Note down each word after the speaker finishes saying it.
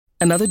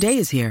Another day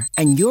is here,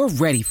 and you're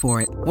ready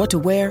for it. What to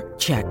wear?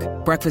 Check.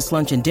 Breakfast,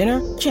 lunch, and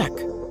dinner? Check.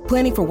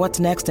 Planning for what's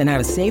next and how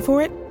to save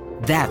for it?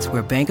 That's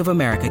where Bank of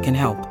America can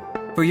help.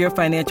 For your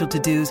financial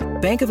to-dos,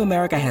 Bank of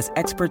America has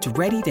experts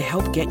ready to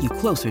help get you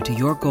closer to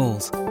your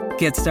goals.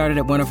 Get started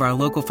at one of our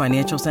local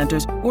financial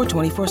centers or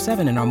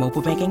 24/7 in our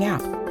mobile banking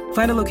app.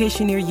 Find a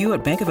location near you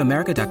at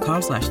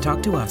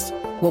bankofamerica.com/talktous.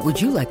 What would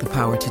you like the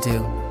power to do?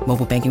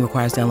 Mobile banking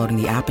requires downloading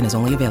the app and is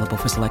only available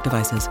for select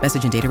devices.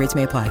 Message and data rates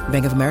may apply.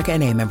 Bank of America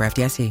N.A., member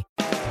FDIC.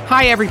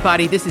 Hi,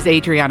 everybody. This is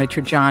Adriana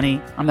Trajani.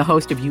 I'm the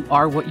host of You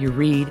Are What You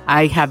Read.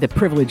 I have the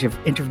privilege of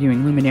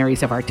interviewing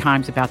luminaries of our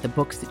times about the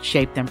books that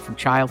shaped them from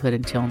childhood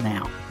until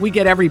now. We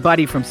get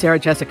everybody from Sarah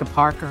Jessica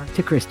Parker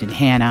to Kristen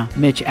Hanna,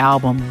 Mitch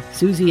Albom,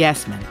 Susie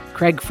Essman,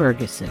 Craig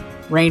Ferguson,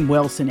 Rainn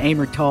Wilson,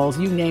 Amor Tolls,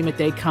 you name it,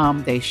 they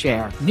come, they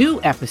share.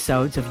 New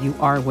episodes of You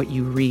Are What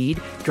You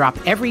Read drop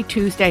every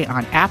Tuesday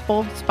on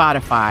Apple,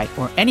 Spotify,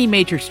 or any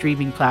major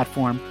streaming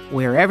platform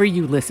wherever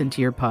you listen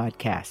to your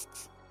podcasts.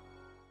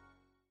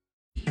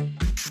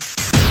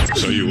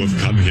 So you have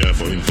come here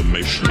for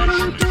information.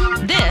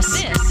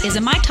 This is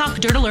a My Talk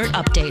Dirt Alert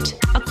update.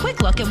 A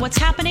quick look at what's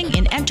happening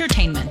in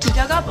entertainment. We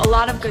dug up a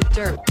lot of good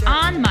dirt.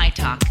 On My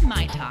Talk.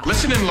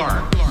 Listen and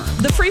learn.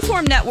 The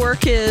Freeform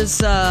Network is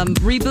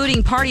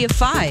rebooting Party of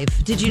Five.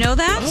 Did you know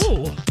that?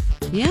 Oh.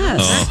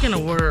 Yes. How's that going to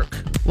work?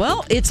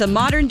 Well, it's a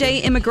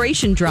modern-day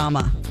immigration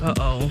drama.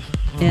 Uh-oh.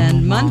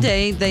 And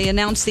Monday, they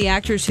announced the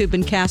actors who've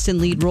been cast in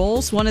lead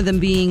roles, one of them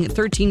being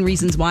 13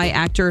 Reasons Why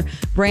actor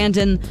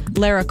Brandon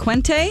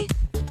Laraquente.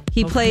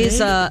 He plays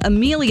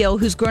Emilio,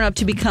 who's grown up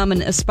to become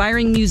an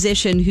aspiring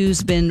musician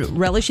who's been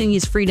relishing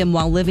his freedom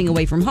while living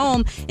away from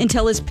home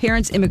until his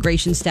parents'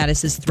 immigration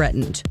status is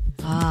threatened.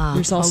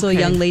 There's also a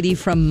young lady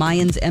from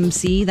Mayans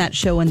MC, that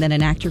show, and then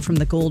an actor from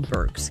the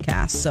Goldbergs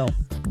cast. So,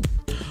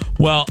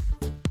 well,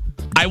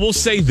 I will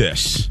say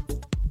this.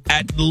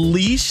 At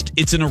least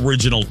it's an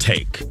original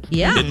take.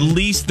 Yeah. At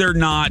least they're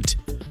not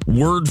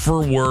word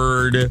for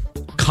word,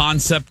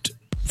 concept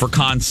for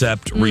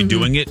concept,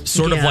 redoing it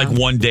sort of like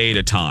one day at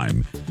a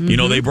time. You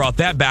know, they brought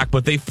that back,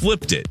 but they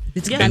flipped it.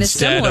 It's kind of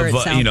similar, it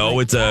sounds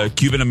like. It's a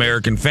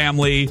Cuban-American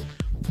family.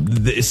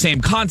 The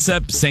same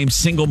concept, same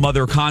single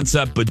mother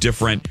concept, but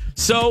different.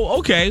 So,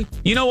 okay,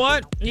 you know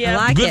what? Yeah.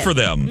 I like Good it. for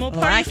them. Well,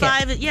 Party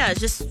 5, it's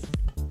just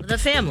the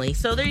family.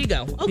 So there you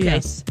go. Okay.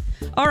 Yes.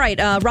 All right.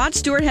 Rod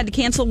Stewart had to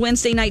cancel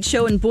Wednesday night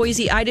show in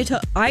Boise,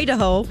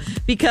 Idaho,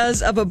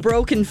 because of a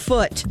broken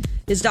foot.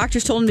 His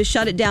doctors told him to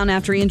shut it down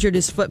after he injured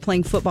his foot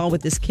playing football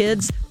with his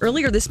kids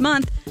earlier this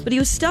month, but he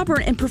was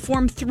stubborn and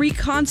performed 3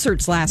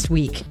 concerts last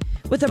week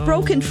with a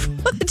broken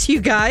foot, you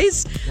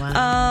guys.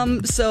 Wow.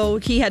 So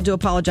he had to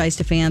apologize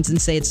to fans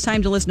and say, it's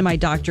time to listen to my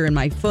doctor and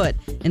my foot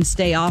and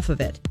stay off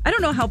of it. I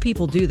don't know how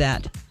people do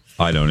that.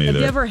 I don't either.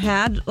 Have you ever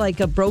had like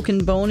a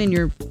broken bone in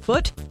your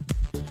foot?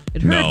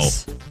 It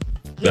hurts. No.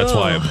 That's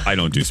why I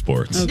don't do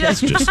sports. Okay. It's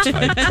just,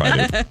 I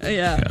try to.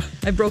 Yeah.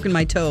 I've broken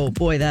my toe.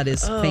 Boy, that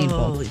is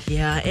painful. Oh,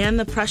 yeah. And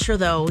the pressure,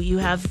 though. You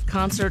have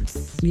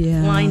concerts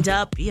lined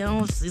up. You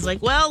know, he's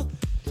like, well,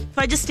 if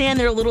I just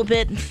stand there a little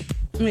bit.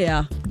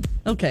 Yeah.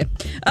 Okay.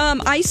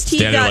 Ice-T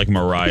Stand there like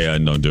Mariah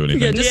and don't do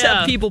anything. Yeah, just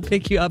have people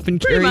pick you up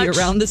and carry you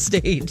around the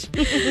stage.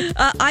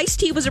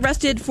 Ice-T was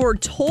arrested for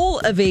toll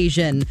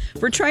evasion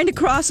for trying to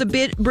cross a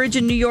bridge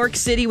in New York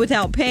City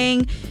without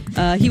paying.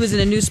 He was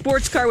in a new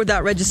sports car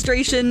without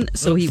registration,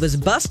 so he was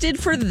busted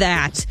for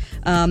that.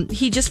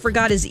 He just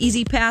forgot his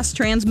Easy Pass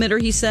transmitter,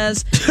 he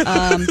says.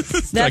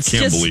 That's I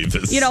can't believe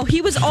this. You know,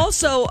 he was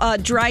also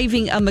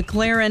driving a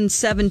McLaren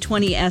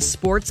 720S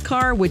sports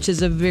car, which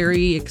is a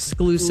very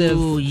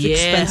exclusive,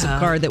 expensive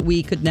car that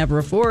we could never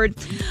afford.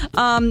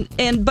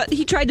 But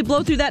he tried to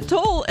blow through that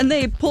toll, and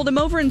they pulled him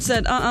over and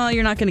said,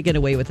 you're not going to get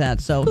away with that.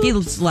 So he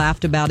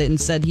laughed about it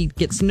and said he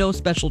gets no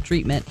special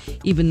treatment,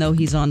 even though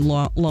he's on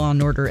Law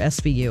and Order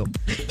SVU.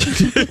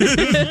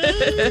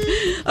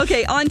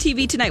 Okay, on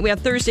TV tonight, we have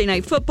Thursday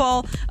Night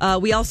Football.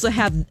 We also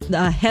have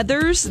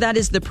Heathers. That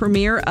is the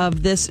premiere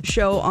of this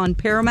show on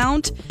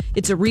Paramount.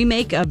 It's a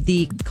remake of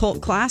the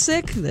cult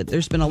classic that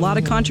there's been a lot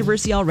of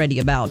controversy already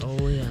about.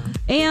 Oh, yeah.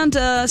 And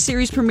a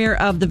series premiere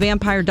of the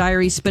Vampire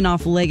Diaries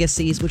spinoff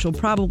Legacies, which will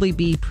probably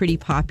be pretty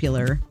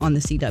popular on the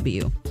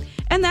CW.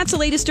 And that's the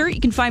latest dirt.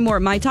 You can find more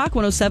at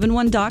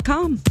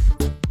mytalk1071.com.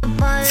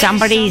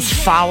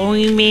 Somebody's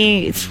following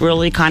me. It's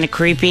really kind of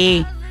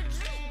creepy.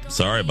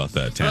 Sorry about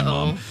that, Tan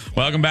Mom.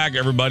 Welcome back,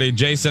 everybody.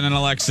 Jason and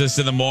Alexis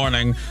in the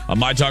morning on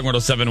My Talk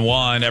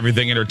 1071,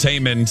 Everything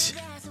Entertainment,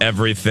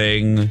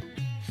 Everything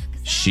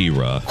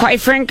She-Ra. Quite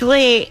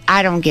frankly,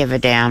 I don't give a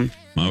damn.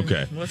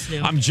 Okay. What's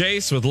new? I'm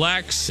Jace with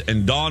Lex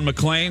and Dawn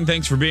McClain.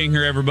 Thanks for being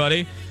here,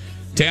 everybody.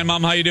 Tan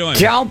Mom, how you doing?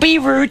 Don't be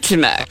rude to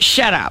me.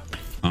 Shut up.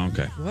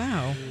 Okay.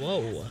 Wow.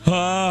 Whoa.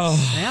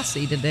 Oh,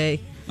 Sassy today.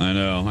 I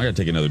know. I got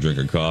to take another drink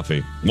of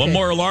coffee. One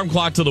more alarm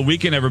clock till the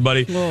weekend,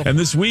 everybody. Whoa. And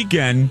this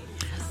weekend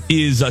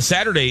is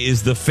Saturday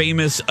is the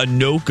famous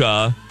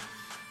Anoka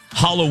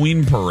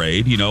Halloween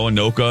parade. You know,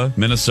 Anoka,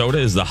 Minnesota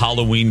is the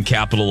Halloween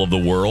capital of the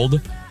world.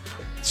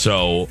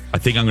 So I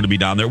think I'm going to be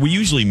down there. We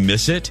usually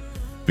miss it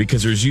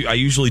because I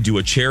usually do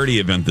a charity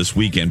event this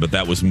weekend, but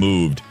that was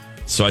moved.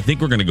 So I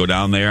think we're going to go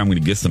down there. I'm going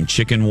to get some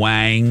chicken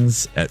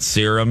wangs at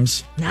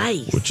Serums.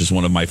 Nice. Which is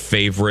one of my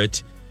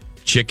favorite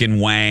chicken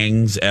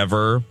wangs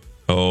ever.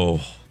 Oh,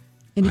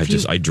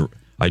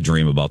 I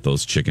dream about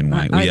those chicken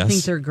wangs. I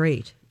think they're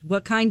great.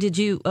 What kind did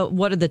you,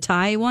 what are the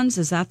Thai ones?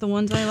 Is that the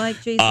ones I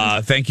like,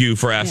 Jason? Thank you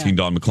for asking,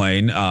 Dawn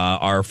McClain.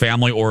 Our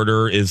family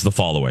order is the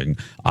following.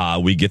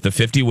 We get the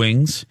 50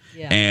 wings,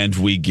 and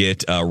we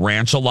get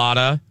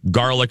ranch-a-lotta,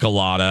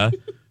 garlic-a-lotta,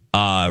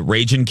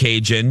 Ragin'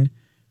 Cajun,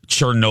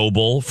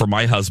 Chernobyl for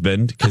my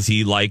husband, because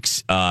he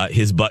likes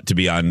his butt to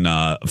be on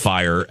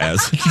fire,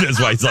 as that's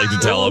why I like to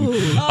tell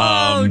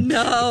him.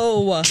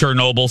 No.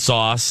 Chernobyl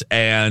sauce,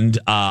 and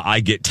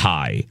I get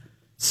Thai.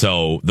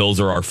 So those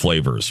are our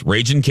flavors.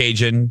 Ragin'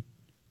 Cajun,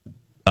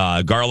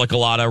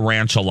 garlic-a-lotta,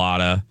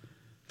 ranch-a-lotta,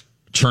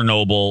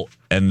 Chernobyl,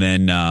 and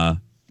then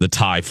the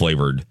Thai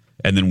flavored.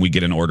 And then we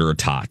get an order of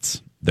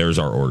tots. There's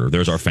our order.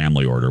 There's our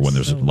family order when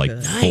there's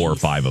good. 4 or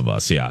 5 of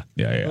us. Yeah.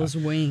 Those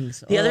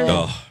wings. The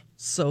other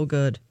so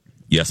good.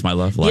 Yes, my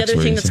love. The Lex,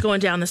 other thing that's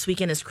going down this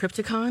weekend is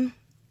Crypticon.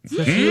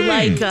 So if you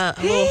like a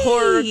little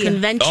horror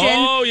convention.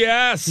 Oh,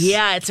 yes.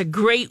 Yeah, it's a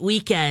great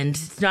weekend.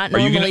 It's not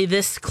normally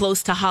this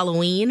close to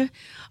Halloween.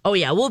 Oh,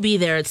 yeah, we'll be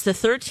there. It's the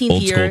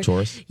 13th year. Old School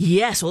Tours?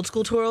 Yes, Old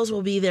School Tours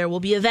will be there. We'll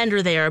be a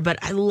vendor there, but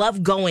I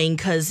love going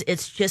because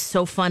it's just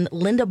so fun.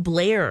 Linda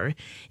Blair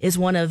is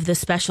one of the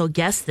special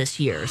guests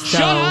this year. So,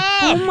 Shut up!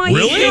 Oh, my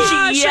Really?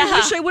 gosh. Yeah. I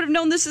wish I would have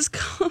known this is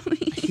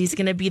coming. She's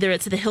going to be there.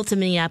 It's at the Hilton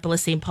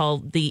Minneapolis St. Paul,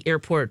 the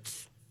airport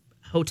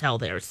hotel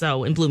there,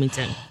 so in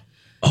Bloomington.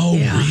 Oh,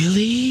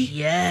 really?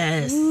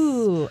 Yes.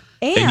 Ooh.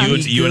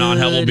 And you and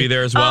Angel will be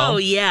there as well? Oh,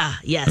 yeah.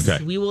 Yes.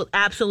 Okay. We will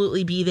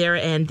absolutely be there,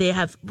 and they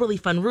have really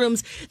fun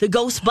rooms. The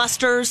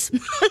Ghostbusters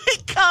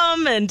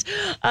come, and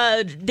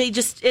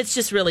it's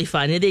just really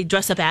fun. They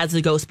dress up as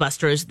the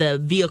Ghostbusters. The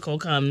vehicle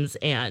comes,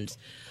 and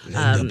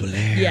Linda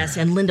Blair. Yes,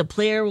 and Linda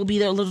Blair will be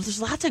there.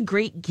 There's lots of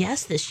great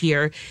guests this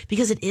year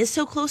because it is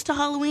so close to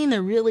Halloween.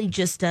 They're really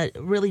just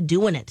really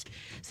doing it.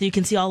 So you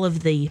can see all of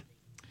the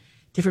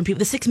different people.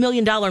 The $6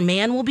 Million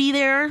Man will be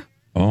there.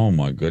 Oh,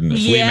 my goodness.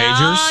 Yeah, Lee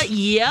Majors?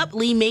 Yep.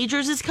 Lee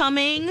Majors is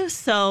coming.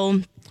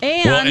 So,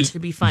 and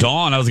should be fun.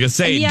 Dawn, I was going to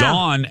say,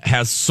 Dawn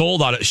has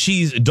sold out.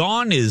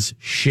 Dawn is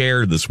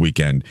shared this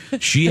weekend.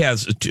 She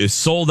has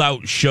sold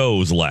out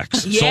shows,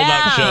 Lex. Yeah. Sold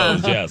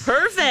out shows, yes.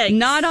 Perfect.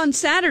 Not on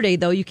Saturday,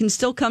 though. You can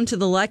still come to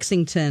the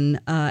Lexington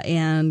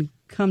and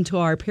come to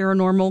our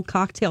paranormal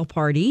cocktail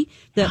party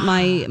that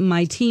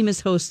my team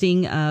is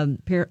hosting,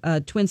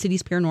 Twin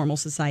Cities Paranormal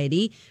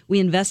Society. We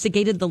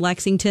investigated the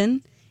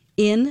Lexington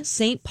in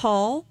St.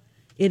 Paul.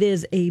 It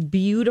is a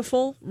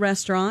beautiful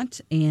restaurant,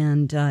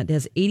 and it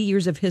has 80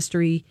 years of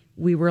history.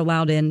 We were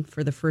allowed in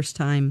for the first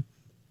time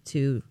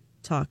to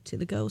talk to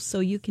the ghosts, so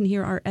you can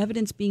hear our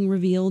evidence being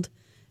revealed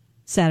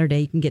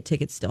Saturday. You can get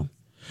tickets still.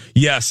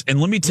 Yes,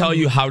 and let me tell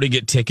you how to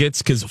get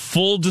tickets, because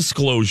full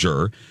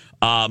disclosure,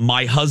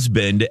 my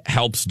husband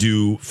helps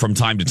do from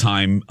time to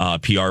time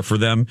PR for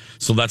them,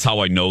 so that's how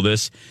I know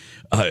this,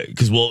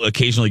 because we'll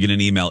occasionally get an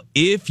email.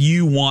 If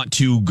you want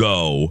to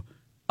go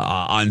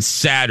on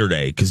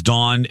Saturday, because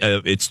Dawn,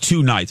 it's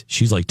 2 nights.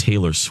 She's like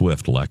Taylor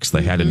Swift, Lex.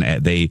 They had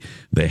they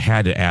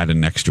had to add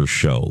an extra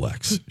show,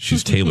 Lex.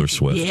 She's Taylor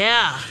Swift.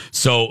 Yeah.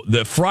 So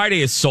the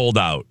Friday is sold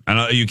out,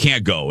 and you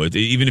can't go.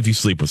 Even if you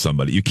sleep with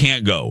somebody, you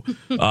can't go.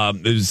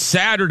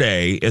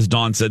 Saturday, as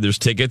Dawn said, there's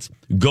tickets.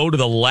 Go to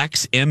the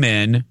Lex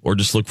MN or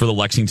just look for the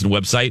Lexington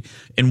website,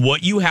 and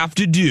what you have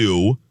to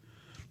do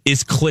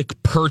is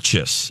click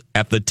purchase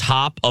at the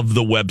top of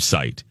the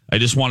website. I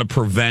just want to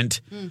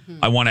prevent,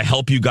 I want to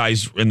help you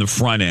guys in the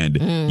front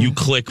end. You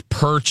click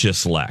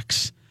purchase,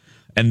 Lex,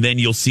 and then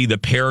you'll see the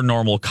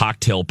paranormal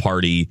cocktail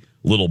party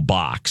little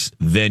box.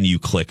 Then you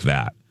click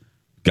that.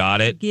 Got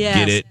it? Yes,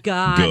 get it?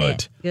 got Good.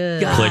 it.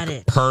 Good. Got Click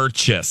it.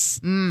 purchase.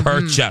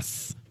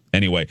 Purchase.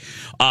 Anyway,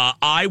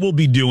 I will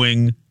be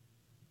doing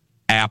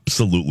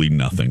absolutely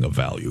nothing of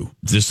value.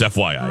 Just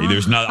FYI.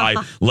 There's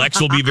not. Lex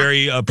will be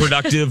very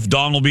productive.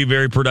 Dawn will be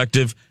very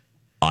productive.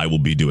 I will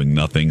be doing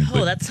nothing that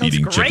but sounds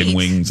eating great. chicken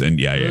wings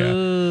and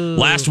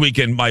Last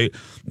weekend,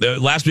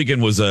 last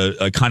weekend was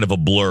a kind of a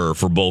blur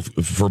for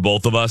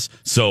both of us.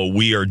 So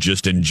we are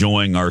just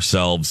enjoying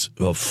ourselves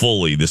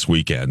fully this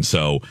weekend.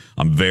 So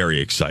I'm very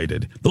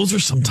excited. Those are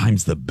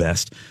sometimes the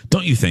best,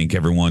 don't you think,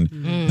 everyone?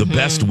 Mm-hmm. The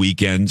best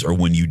weekends are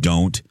when you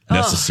don't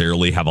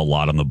necessarily have a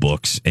lot on the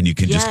books and you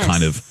can just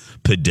kind of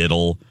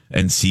pediddle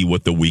and see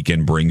what the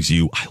weekend brings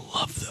you. I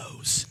love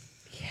those.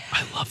 Yeah.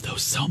 I love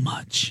those so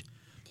much.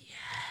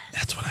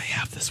 That's what I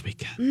have this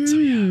weekend. So,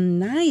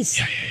 Nice.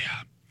 Yeah.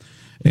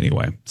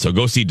 Anyway, so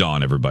go see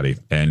Dawn, everybody,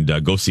 and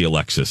go see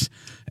Alexis.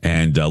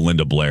 and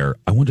Linda Blair.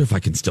 I wonder if I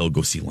can still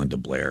go see Linda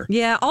Blair.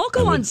 Yeah, I'll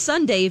go on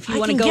Sunday if you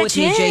want to go with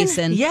me,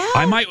 Jason. Yeah.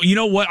 I might, you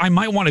know what? I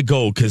might want to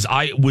go because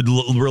I would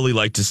really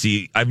like to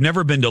see. I've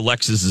never been to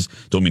Lexus's.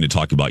 Don't mean to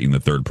talk about you in the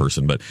third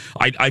person, but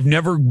I've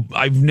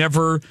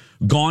never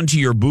gone to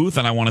your booth,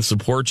 and I want to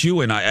support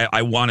you, and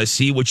I want to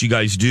see what you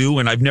guys do,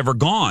 and I've never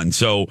gone.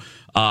 So,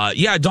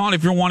 yeah, Dawn,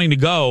 if you're wanting to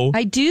go,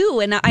 I do,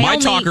 and I My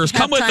only Talkers, have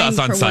come with time us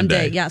on for Sunday.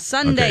 One day. Yeah,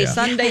 Sunday, Okay,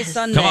 yeah.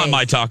 Sunday. Come on,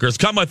 My Talkers,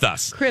 come with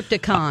us.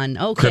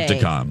 Crypticon, okay.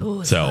 Crypticon.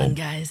 Ooh, it's so fun,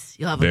 guys.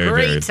 You'll have very, a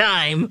great very-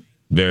 time.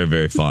 Very,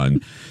 very fun.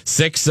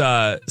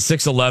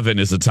 6:11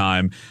 is the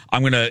time.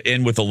 I'm going to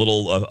end with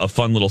a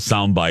fun little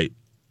soundbite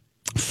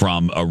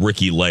from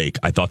Ricky Lake.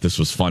 I thought this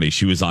was funny.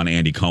 She was on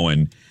Andy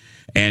Cohen.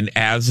 And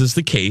as is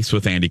the case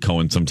with Andy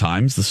Cohen,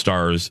 sometimes the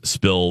stars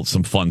spill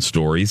some fun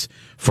stories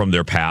from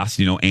their past.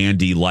 You know,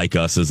 Andy, like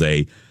us, is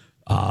a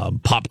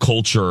pop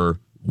culture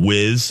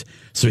whiz.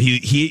 So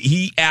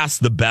he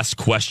asked the best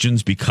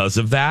questions because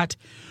of that.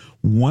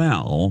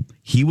 Well,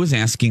 he was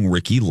asking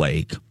Ricky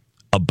Lake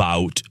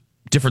about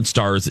different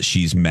stars that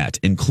she's met,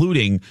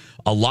 including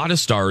a lot of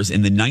stars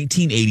in the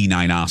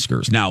 1989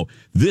 Oscars. Now,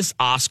 this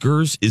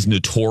Oscars is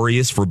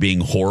notorious for being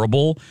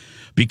horrible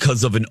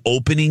because of an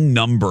opening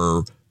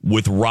number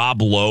with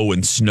Rob Lowe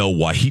and Snow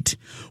White.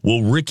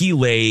 Well, Ricky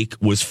Lake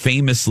was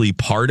famously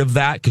part of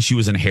that because she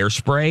was in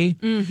Hairspray.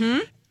 Mm-hmm.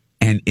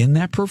 And in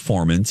that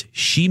performance,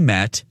 she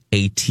met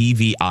a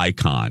TV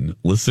icon.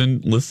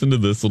 Listen to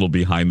this little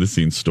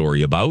behind-the-scenes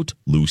story about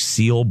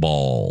Lucille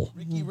Ball.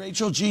 Ricky,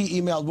 Rachel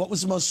G. emailed, what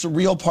was the most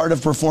surreal part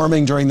of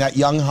performing during that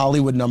Young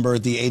Hollywood number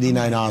at the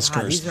 89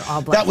 Oscars? these are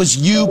all black. That was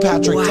you,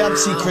 Patrick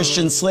Dempsey,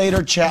 Christian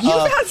Slater,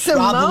 You've had some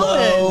Rob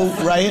Lowe,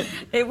 moments. right?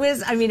 It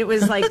was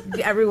like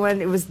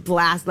everyone, it was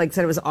blast, like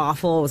said it was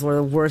awful. It was one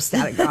of the worst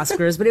static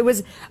Oscars, but it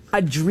was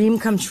a dream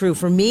come true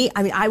for me.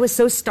 I mean, I was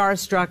so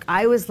starstruck.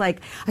 I was like,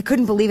 I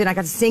couldn't believe it. I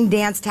got to sing,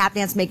 dance, tap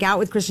dance, make out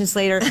with Christian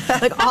Slater,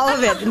 like all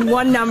of it in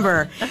one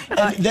number.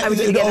 It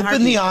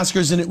opened the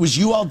Oscars, and it was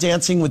you all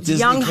dancing with Disney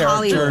Young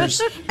characters.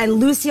 Hollywood. And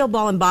Lucille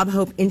Ball and Bob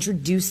Hope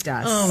introduced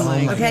us. Oh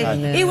my okay?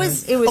 goodness. It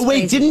was Oh,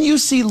 wait, crazy. didn't you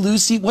see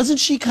Lucy? Wasn't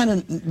she kind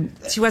of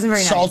She wasn't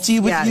very salty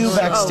nice. with Yeah. you Oh,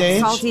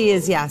 backstage?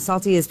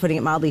 salty is putting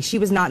it mildly. She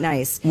was not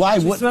nice. Why? She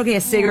was What- smoking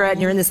a cigarette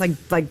and you're in this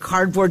like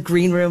cardboard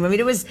green room. I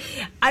mean, I was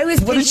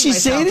What did she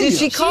say myself. to you? Did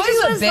she call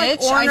you a was, bitch? like, I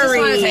just wanted to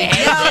ornery. say,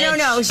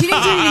 no. She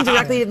didn't do anything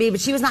directly to me,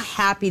 but she was not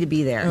happy to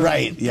be there.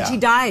 Right, yeah. She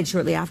died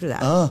shortly after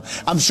that.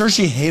 I'm sure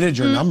she hated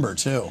your number,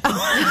 too.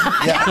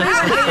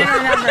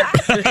 Yeah.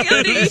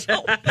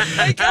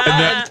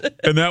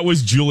 And that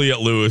was Juliette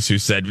Lewis who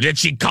said, "Did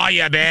she call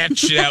you a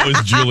bitch?" That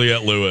was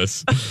Juliette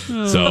Lewis.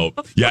 So,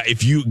 yeah,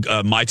 if you,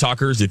 My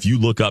Talkers, if you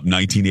look up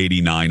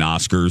 1989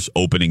 Oscars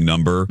opening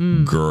number,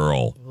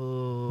 girl,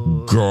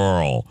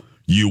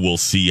 you will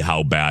see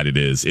how bad it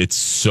is. It's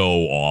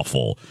so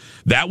awful.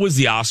 That was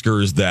the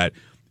Oscars that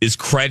is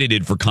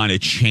credited for kind of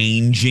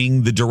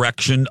changing the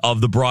direction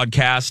of the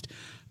broadcast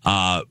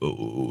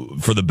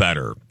for the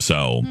better.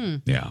 So,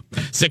 yeah.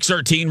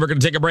 6:13, we're going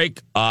to take a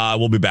break.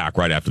 We'll be back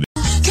right after this.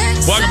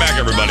 Welcome back,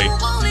 everybody.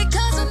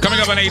 Coming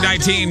up on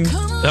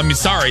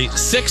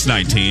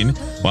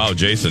 6:19. Wow,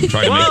 Jason,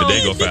 trying to make the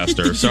day go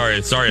faster.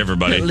 Sorry,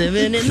 everybody.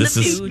 Living in the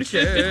future.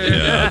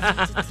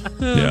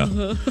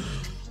 Yeah.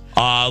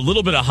 A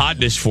little bit of hot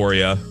dish for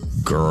you.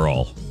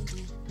 Girl.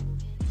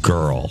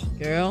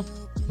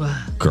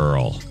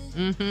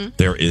 Mm-hmm.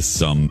 There is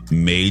some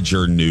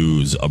major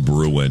news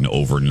a-brewing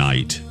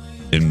overnight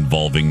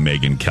involving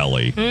Megyn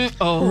Kelly.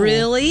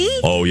 Really?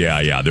 Oh,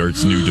 yeah.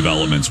 There's new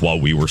developments while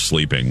we were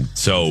sleeping.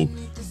 So,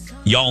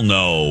 y'all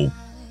know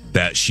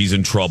that she's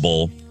in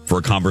trouble for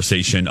a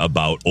conversation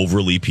about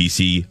overly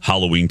PC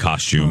Halloween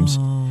costumes.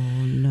 Oh,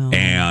 no.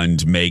 And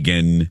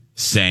Megyn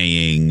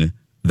saying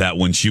that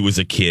when she was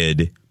a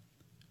kid,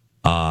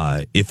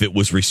 if it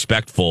was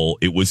respectful,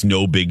 it was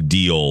no big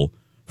deal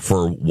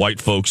for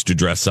white folks to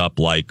dress up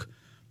like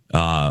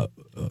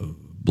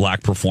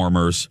black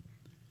performers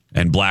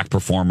and black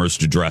performers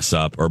to dress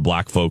up, or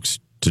black folks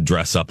to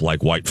dress up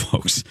like white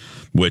folks,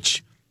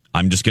 which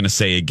I'm just going to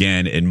say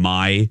again, in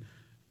my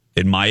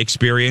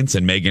experience,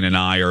 and Megyn and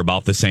I are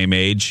about the same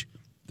age,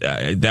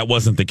 that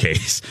wasn't the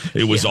case.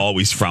 It was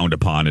always frowned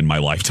upon in my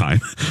lifetime.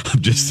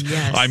 I'm just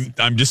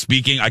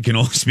speaking. I can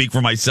only speak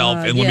for myself.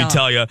 And let me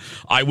tell you,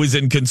 I was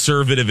in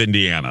conservative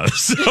Indiana.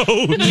 So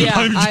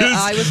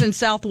I was in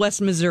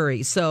Southwest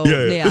Missouri. So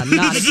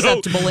not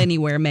acceptable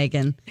anywhere,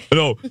 Megyn.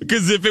 No,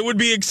 because if it would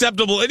be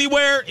acceptable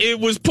anywhere,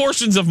 it was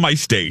portions of my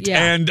state.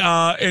 Yeah.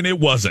 And it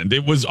wasn't.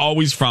 It was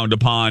always frowned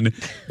upon.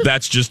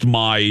 That's just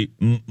my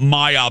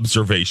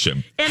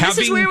observation. And this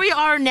is where we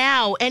are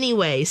now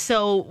anyway.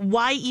 So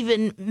why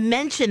even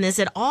mention this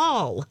at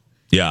all?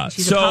 Yeah.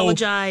 She's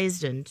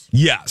apologized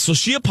so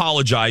she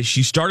apologized.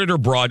 She started her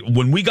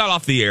when we got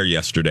off the air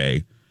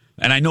yesterday,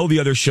 and I know the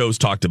other shows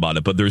talked about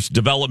it, but there's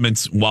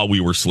developments while we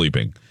were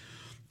sleeping.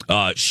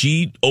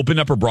 She opened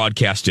up her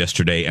broadcast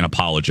yesterday and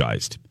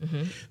apologized.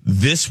 Mm-hmm.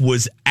 This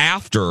was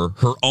after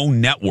her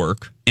own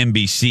network,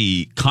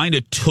 NBC, kind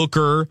of took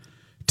her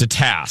to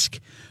task.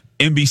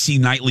 NBC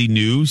Nightly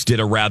News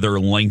did a rather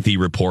lengthy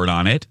report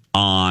on it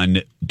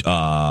on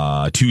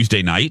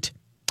Tuesday night.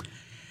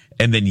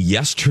 And then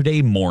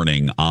yesterday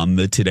morning on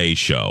the Today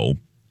Show,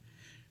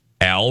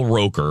 Al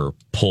Roker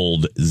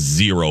pulled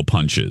 0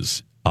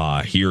 punches.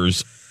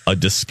 Here's a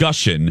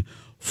discussion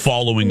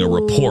following a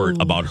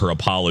report about her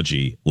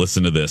apology.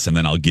 Listen to this, and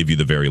then I'll give you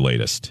the very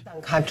latest.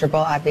 Uncomfortable,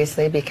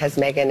 obviously, because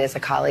Megan is a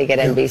colleague at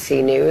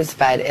NBC News,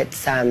 but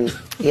it's, I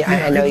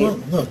know you.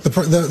 Look,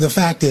 the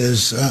fact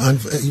is,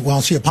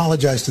 while she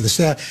apologized to the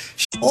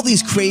staff, all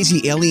these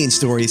crazy alien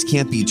stories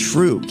can't be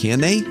true, can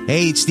they?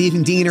 Hey, it's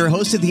Stephen Diener,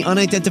 host of the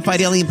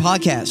Unidentified Alien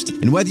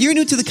Podcast. And whether you're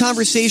new to the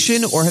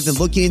conversation or have been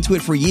looking into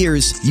it for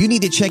years, you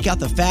need to check out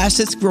the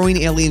fastest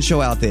growing alien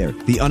show out there,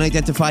 the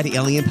Unidentified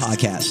Alien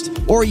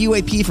Podcast, or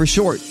UAP for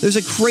short. There's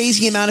a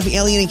crazy amount of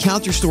alien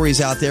encounter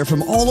stories out there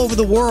from all over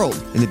the world.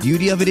 And the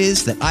beauty of it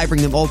is that I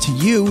bring them all to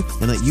you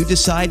and let you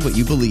decide what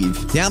you believe.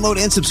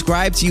 Download and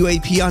subscribe to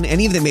UAP on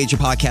any of the major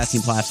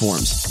podcasting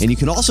platforms. And you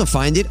can also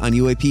find it on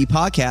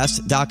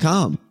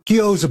UAPpodcast.com. he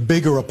owes a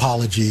bigger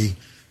apology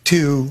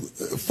to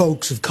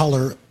folks of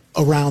color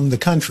around the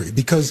country,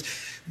 because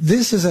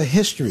this is a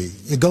history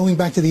going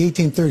back to the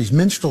 1830s,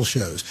 minstrel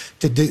shows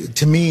to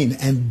demean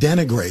and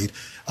denigrate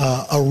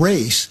a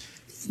race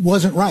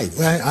wasn't right.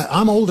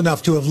 I'm old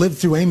enough to have lived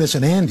through Amos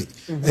and Andy,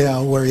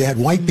 where you had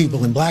white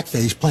people in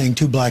blackface playing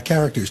 2 black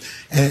characters,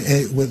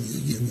 and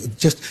with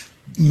just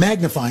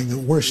magnifying the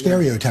worst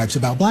stereotypes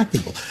about black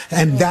people.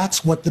 And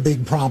that's what the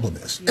big problem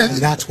is. And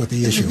that's what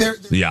the issue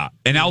is. Yeah,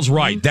 and Al's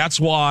right.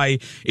 That's why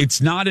it's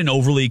not an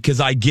overly,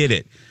 because I get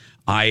it.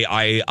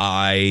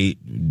 I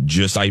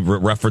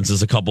referenced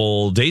this a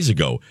couple days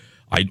ago.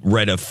 I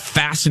read a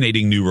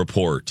fascinating new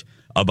report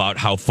about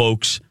how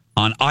folks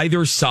on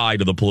either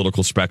side of the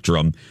political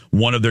spectrum,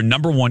 one of their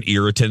number one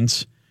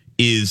irritants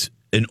is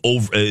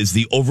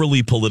the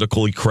overly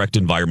politically correct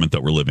environment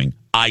that we're living.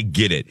 I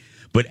get it.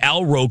 But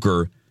Al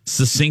Roker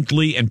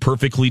succinctly and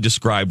perfectly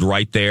described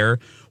right there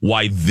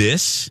why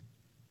this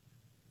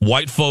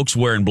white folks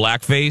wearing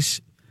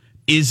blackface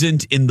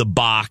isn't in the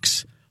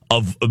box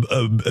of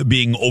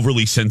being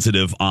overly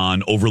sensitive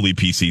on overly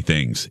PC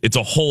things. It's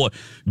a whole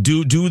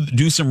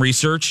do some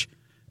research,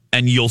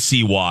 and you'll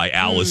see why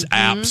Al is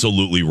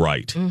absolutely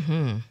right.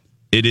 Mm-hmm.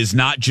 It is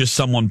not just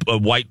a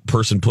white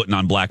person putting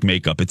on black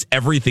makeup. It's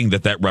everything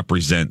that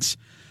represents.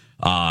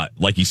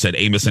 Like you said,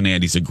 Amos and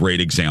Andy's a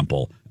great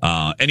example.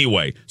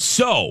 Anyway,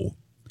 so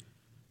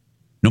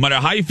no matter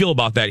how you feel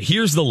about that,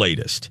 here's the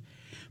latest.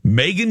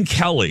 Megyn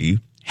Kelly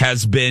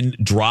has been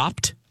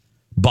dropped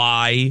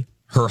by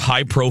her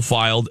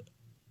high-profile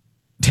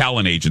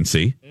talent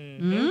agency.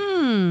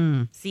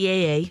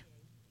 CAA.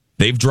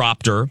 They've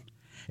dropped her.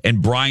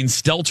 And Brian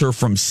Stelter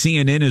from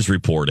CNN is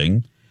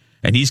reporting,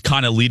 and he's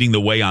kind of leading the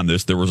way on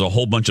this. There was a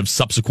whole bunch of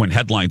subsequent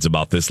headlines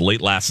about this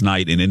late last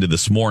night and into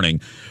this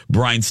morning.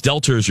 Brian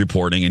Stelter is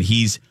reporting, and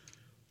he's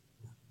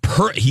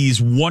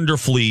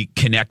wonderfully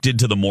connected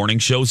to the morning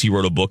shows. He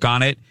wrote a book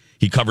on it.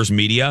 He covers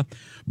media.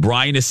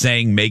 Brian is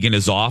saying Megyn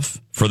is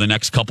off for the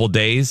next couple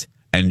days,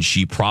 and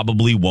she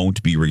probably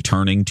won't be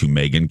returning to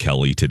Megyn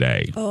Kelly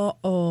today.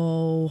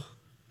 Uh-oh.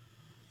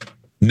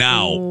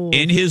 Now,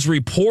 in his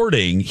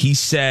reporting, he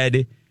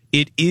said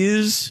it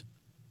is,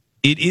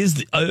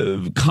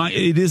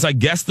 I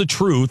guess, the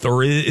truth,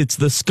 or it's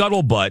the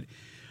scuttlebutt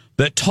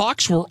that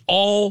talks were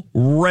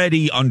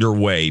already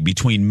underway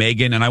between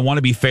Megyn, and I want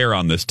to be fair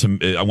on this.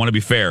 I want to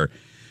be fair.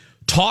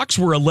 Talks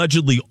were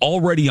allegedly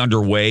already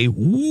underway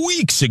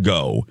weeks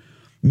ago.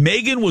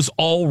 Megyn was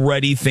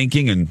already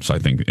thinking, and so I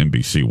think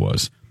NBC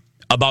was,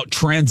 about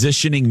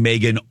transitioning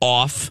Megyn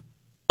off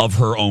of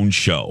her own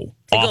show,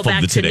 off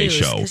of the Today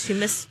Show. Because she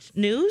missed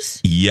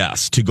news?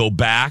 Yes, to go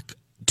back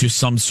to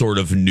some sort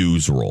of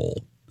news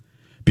role.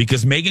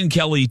 Because Megyn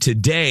Kelly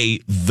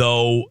today,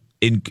 though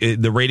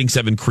the ratings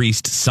have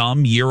increased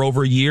some year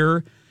over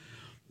year,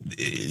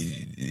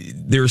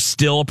 there's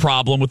still a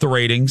problem with the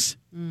ratings.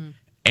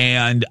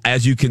 And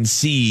as you can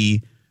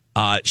see,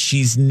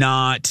 she's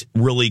not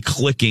really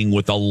clicking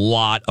with a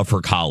lot of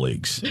her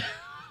colleagues.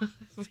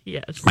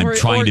 Yes. I'm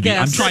trying to be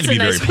very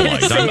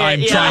polite.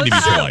 I'm trying to be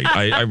polite.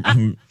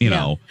 I'm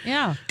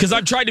Yeah. Because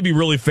I've tried to be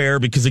really fair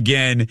because,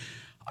 again,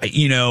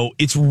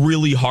 it's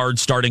really hard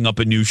starting up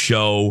a new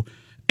show,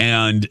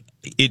 and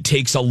it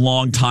takes a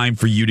long time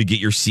for you to get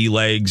your sea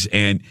legs.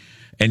 And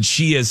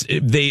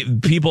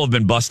people have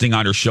been busting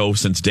on her show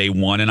since day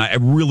one, and I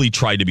really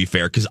tried to be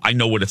fair because I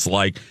know what it's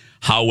like.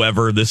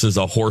 However, this is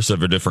a horse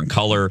of a different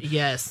color.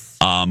 Yes.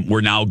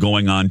 We're now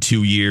going on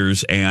 2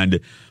 years,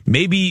 and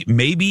maybe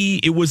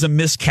it was a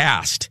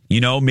miscast.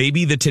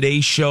 Maybe the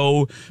Today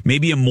Show,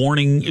 maybe a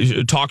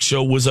morning talk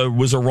show was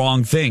a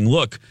wrong thing.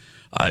 Look,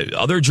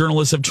 other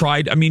journalists have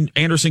tried. I mean,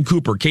 Anderson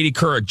Cooper, Katie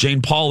Couric,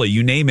 Jane Pauley,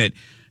 you name it.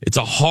 It's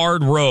a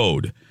hard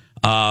road.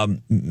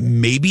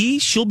 Maybe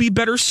she'll be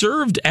better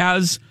served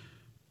as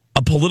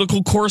a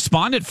political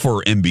correspondent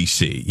for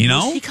NBC.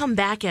 Will she come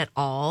back at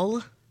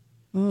all?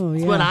 Oh, yeah.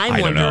 That's what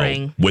I'm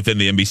wondering. Know. Within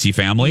the NBC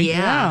family?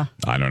 Yeah.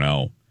 I don't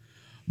know.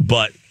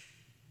 But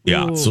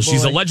Yeah, so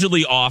she's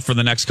allegedly off for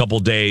the next couple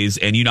days,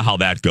 and you know how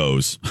that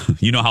goes.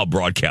 You know how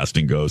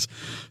broadcasting goes.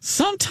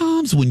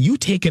 Sometimes when you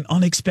take an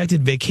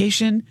unexpected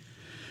vacation,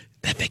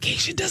 that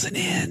vacation doesn't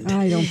end.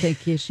 I don't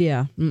think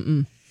yeah.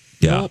 Mm-mm.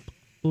 Yeah.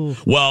 Nope.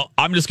 Well,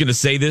 I'm just going to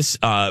say this.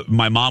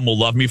 My mom will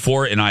love me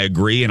for it, and I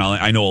agree, and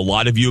I know a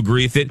lot of you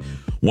agree with it.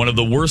 One of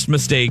the worst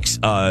mistakes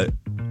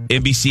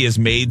NBC has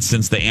made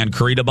since the Ann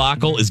Curry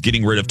debacle is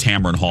getting rid of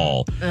Tamron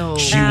Hall. Oh,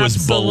 she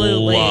was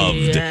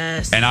beloved.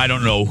 Yes. And I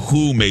don't know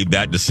who made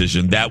that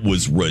decision. That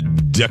was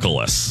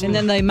ridiculous. And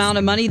then the amount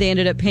of money they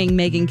ended up paying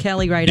Megyn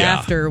Kelly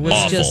after was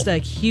awful. just a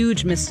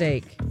huge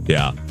mistake.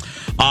 Yeah.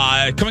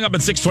 Coming up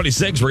at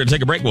 6:26, we're going to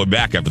take a break. We'll be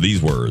back after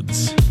these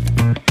words.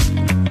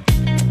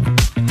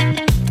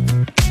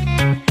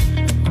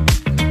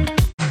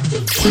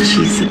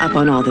 She's up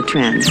on all the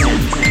trends.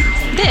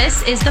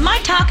 This is the My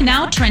Talk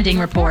Now trending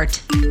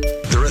report.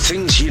 There are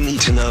things you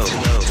need to know.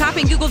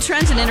 Topping Google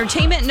Trends and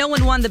entertainment, no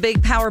one won the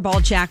big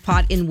Powerball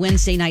jackpot in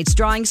Wednesday night's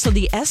drawing, so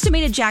the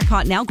estimated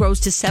jackpot now grows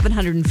to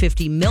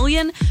 $750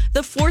 million,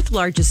 the fourth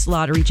largest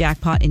lottery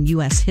jackpot in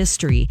U.S.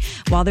 history.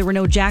 While there were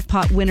no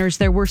jackpot winners,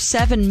 there were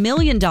 $7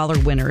 million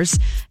winners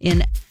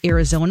in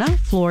Arizona,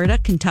 Florida,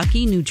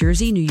 Kentucky, New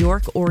Jersey, New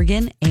York,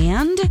 Oregon,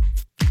 and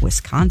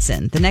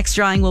Wisconsin. The next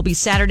drawing will be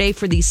Saturday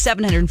for the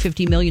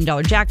 $750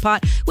 million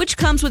jackpot, which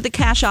comes with the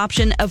cash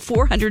option of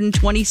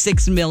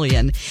 $426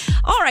 million.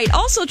 All right,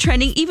 also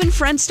trending, even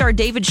Friends star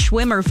David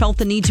Schwimmer felt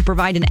the need to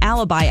provide an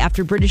alibi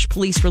after British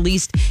police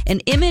released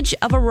an image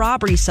of a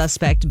robbery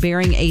suspect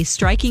bearing a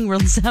striking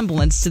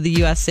resemblance to the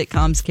U.S.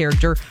 sitcom's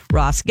character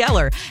Ross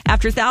Geller.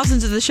 After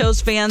thousands of the show's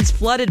fans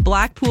flooded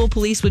Blackpool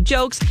police with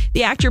jokes,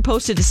 the actor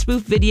posted a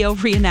spoof video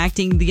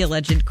reenacting the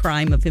alleged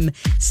crime of him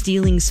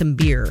stealing some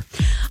beer.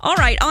 All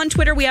right, on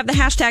Twitter, we have the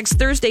hashtags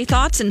Thursday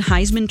Thoughts and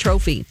Heisman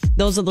Trophy.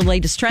 Those are the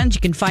latest trends.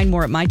 You can find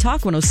more at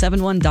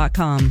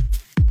mytalk1071.com.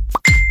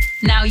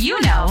 Now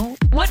you know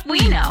what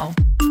we know.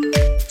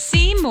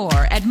 See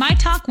more at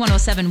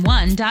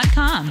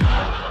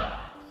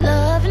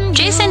mytalk1071.com.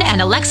 Jason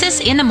and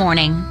Alexis in the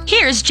morning.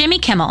 Here's Jimmy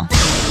Kimmel.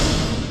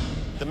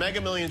 The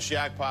Mega Millions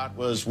jackpot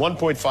was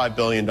 $1.5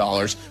 billion.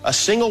 A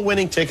single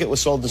winning ticket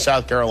was sold in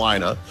South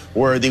Carolina,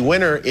 where the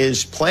winner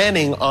is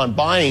planning on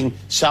buying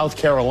South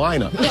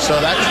Carolina. So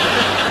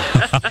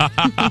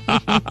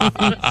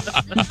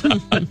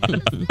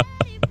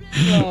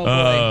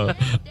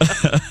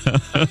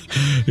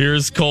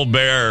Here's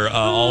Colbert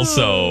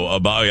also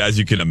about, as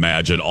you can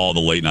imagine, all the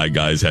late night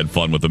guys had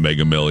fun with the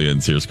Mega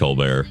Millions. Here's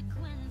Colbert.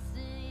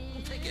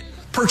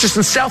 Purchased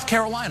in South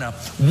Carolina,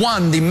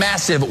 won the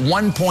massive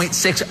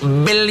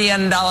 $1.6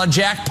 billion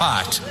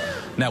jackpot.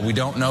 Now, we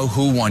don't know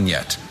who won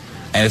yet,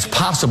 and it's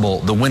possible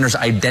the winner's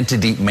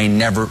identity may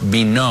never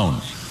be known.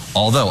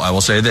 Although, I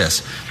will say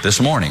this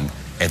morning,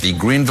 at the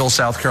Greenville,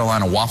 South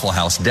Carolina Waffle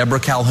House, Deborah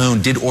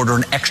Calhoun did order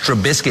an extra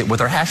biscuit with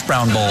her hash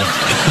brown bowl.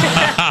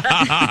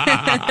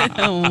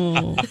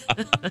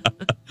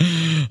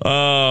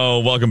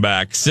 Oh, welcome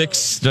back.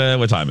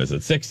 What time is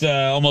it?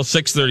 Almost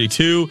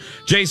 6:32.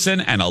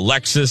 Jason and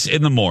Alexis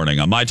in the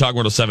morning on My Talk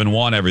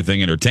 1071,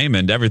 everything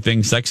entertainment,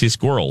 everything sexy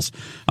squirrels.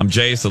 I'm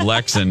Jason,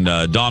 Lex, and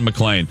Don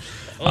McClain.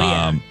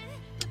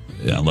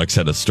 Lex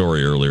had a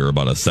story earlier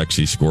about a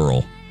sexy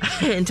squirrel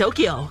in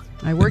Tokyo.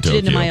 I worked it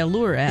into my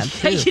Allure ad,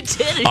 too. Yeah, you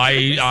did.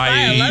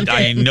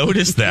 I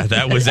noticed that.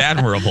 That was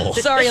admirable.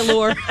 Sorry,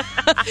 Allure.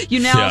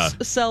 You now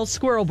sell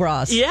squirrel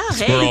bras. Yeah.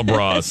 Squirrel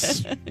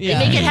bras. They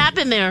make it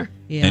happen there.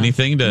 Yeah.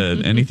 Anything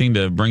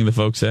to bring the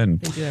folks in.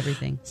 They do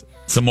everything.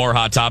 Some more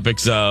hot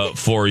topics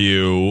for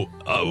you.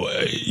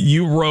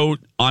 You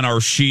wrote on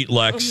our sheet,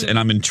 Lex, and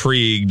I'm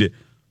intrigued.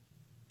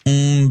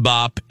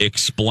 Bop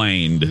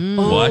explained.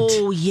 What?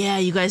 Oh, yeah.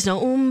 You guys know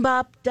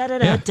Bop,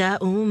 da-da-da-da,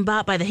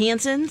 Bop by the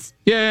Hansons?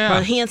 Yeah.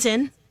 Or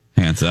Hanson.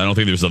 Hanson. I don't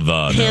think there's a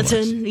the.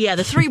 Hanson. Yeah,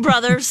 the three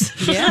brothers.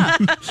 Yeah.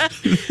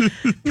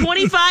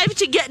 25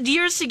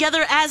 years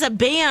together as a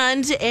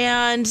band,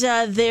 and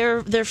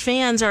their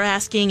fans are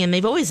asking, and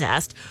they've always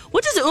asked,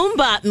 what does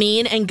Bop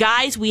mean? And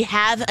guys, we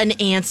have an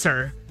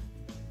answer.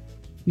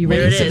 You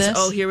ready for this?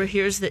 Oh,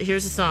 here's the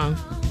song.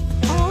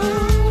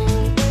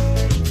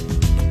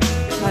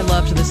 I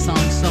loved this song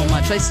so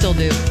much. I still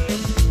do.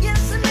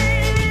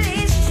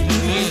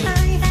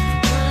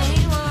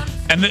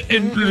 And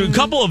a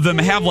couple of them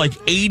have like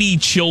 80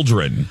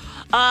 children.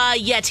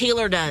 Yeah,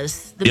 Taylor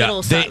does. The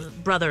middle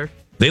brother.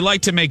 They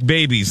like to make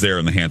babies there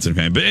in the Hanson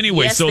family. But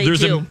anyway, yes, so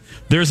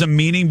there's a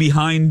meaning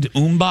behind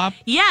Bop?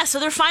 Yeah, so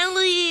they're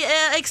finally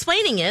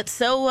explaining it.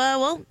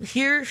 So,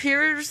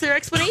 here's their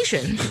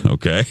explanation.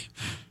 Okay.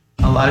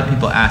 A lot of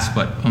people ask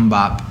what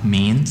Bop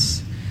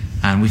means,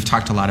 and we've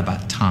talked a lot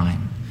about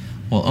time.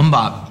 Well,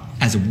 Bop,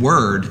 as a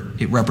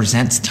word, it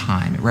represents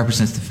time. It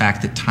represents the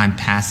fact that time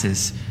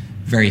passes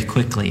very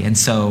quickly. And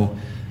so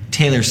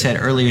Taylor said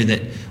earlier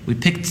that we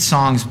picked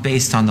songs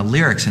based on the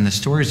lyrics and the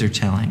stories they're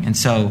telling. And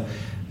so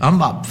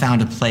Bop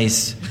found a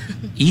place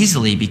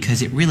easily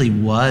because it really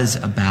was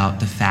about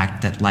the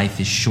fact that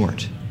life is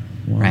short,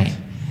 right?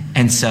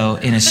 And so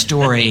in a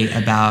story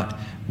about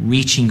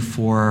reaching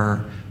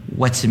for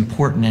what's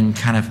important and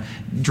kind of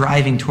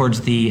driving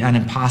towards the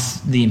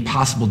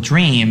impossible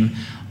dream,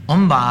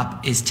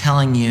 Umbop is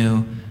telling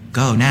you,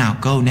 go now,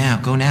 go now,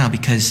 go now,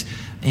 because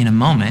in a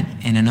moment,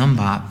 in an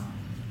Umbop,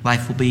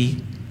 life will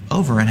be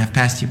over and have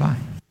passed you by.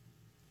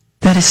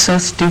 That is so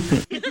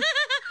stupid.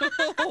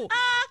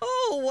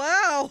 Oh,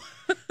 wow.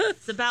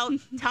 It's about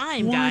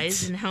time,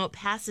 guys, and how it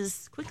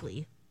passes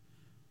quickly.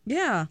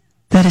 Yeah.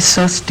 That is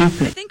so I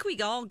stupid. think we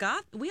all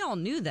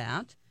knew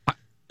that.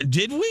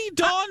 Did we,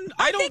 Dawn?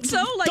 I think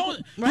so. Like,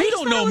 you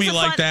don't know me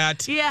like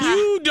that. Yeah.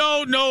 You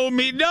don't know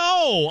me.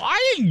 No,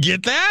 I didn't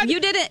get that. You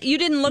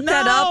didn't look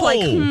that up?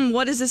 Like,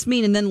 what does this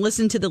mean? And then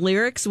listen to the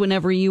lyrics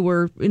whenever you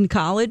were in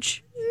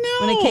college?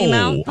 When it came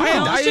out?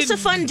 It's just a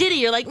fun ditty.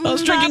 You're like, I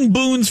was drinking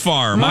Boone's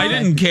Farm. I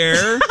didn't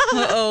care.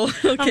 Uh-oh.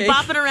 Okay. I'm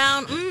bopping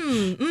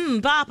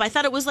around. Bop. I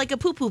thought it was like a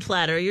poo-poo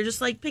platter. You're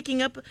just like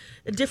picking up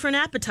different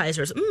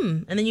appetizers.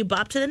 And then you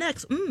bop to the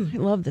next. I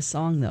love the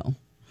song, though.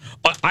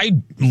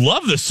 I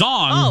love the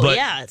song, but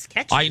yeah, it's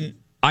catchy.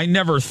 I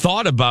never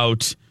thought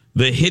about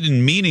the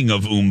hidden meaning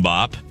of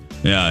Umbop.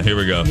 Yeah, here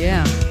we go.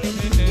 Yeah.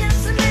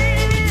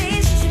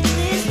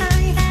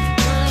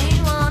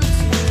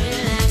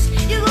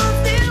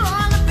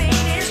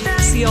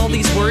 See all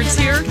these words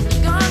here?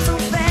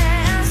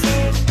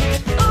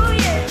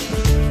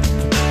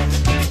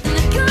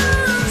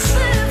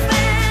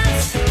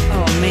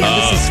 Oh, man,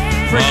 this is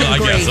freaking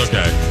great. I guess,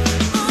 okay.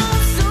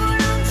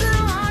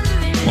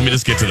 Let me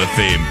just get to the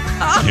theme.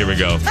 Here we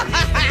go.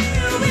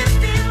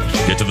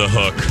 Get to the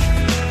hook.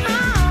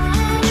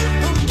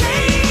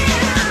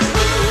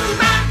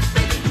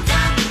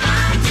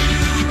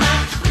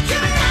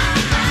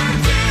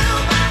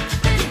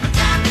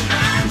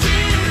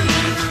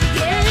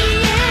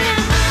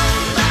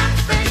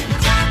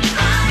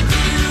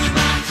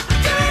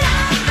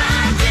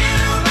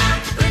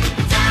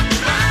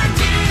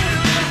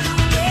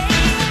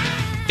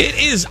 It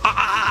is.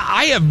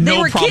 I have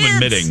no problem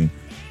admitting.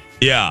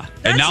 Yeah,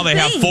 and now they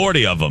have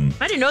 40 of them.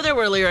 I didn't know there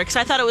were lyrics.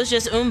 I thought it was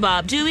just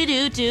Umbop.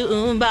 Doo-wee-doo-doo,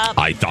 Umbop.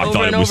 I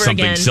thought it was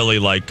something silly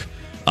like,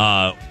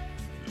 yeah.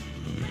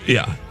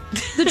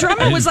 The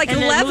drummer was like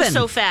 11. It moved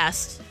so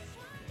fast.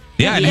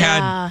 Yeah, and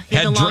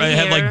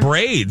had like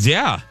braids,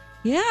 yeah.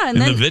 Yeah, and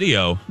in then the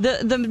video.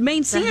 The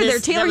main singer there,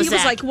 Taylor, he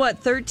was like, what,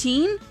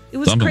 13? It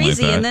was Something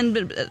crazy. like And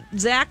then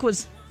Zach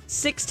was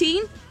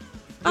 16?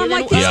 I'm And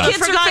like, then, these the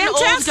kids are forgotten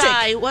fantastic.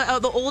 old guy,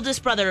 the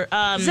oldest brother.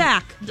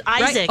 Zach.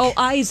 Isaac. Right? Oh,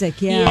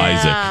 Isaac,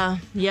 yeah.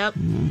 Isaac. Yep.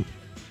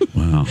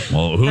 Wow.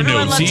 Well, who Everyone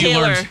knew? loved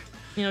Taylor.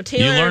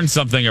 Taylor. You learned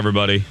something,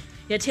 everybody.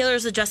 Yeah,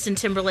 Taylor's the Justin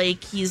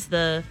Timberlake. He's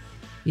the...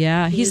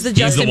 Yeah, he's the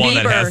Justin Bieber. He's the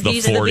one Bieber. that has the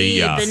He's 40,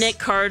 yeah. the Nick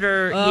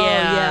Carter. Oh,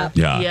 yeah.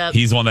 Yeah.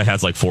 He's the one that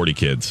has like 40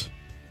 kids.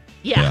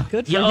 Yeah.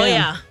 Good for him. Oh,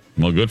 yeah.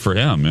 Well, good for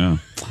him, yeah.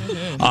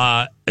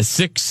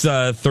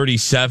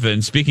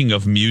 6:37. Speaking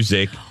of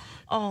music.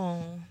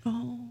 Oh.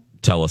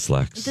 Tell us,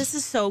 Lex. This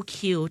is so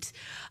cute.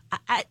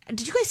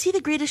 Did you guys see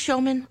The Greatest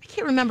Showman? I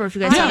can't remember if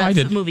you guys saw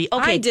that movie.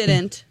 Okay. I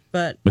didn't,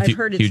 but With I've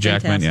heard it's Hugh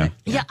Jackman, fantastic.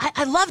 Yeah,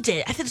 I loved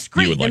it. I think it's You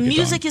great. would like The it,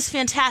 music Dawn. is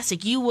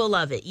fantastic. You will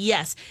love it.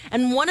 Yes.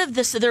 And one of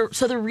the so they're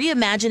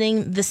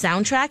reimagining the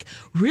soundtrack.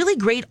 Really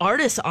great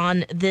artists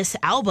on this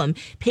album.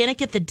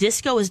 Panic at the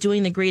Disco is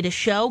doing The Greatest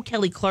Show.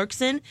 Kelly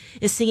Clarkson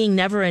is singing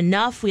Never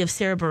Enough. We have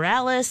Sarah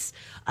Bareilles.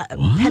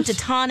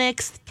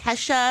 Pentatonics.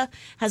 Kesha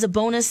has a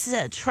bonus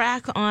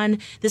track on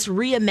this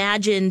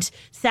reimagined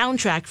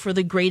soundtrack for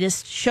The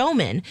Greatest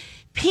Showman.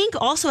 Pink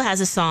also has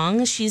a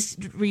song. She's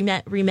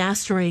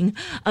remastering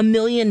A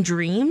Million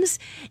Dreams.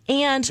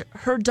 And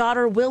her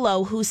daughter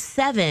Willow, who's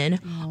 7,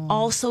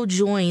 also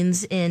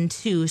joins in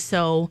too.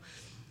 So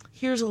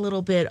here's a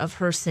little bit of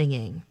her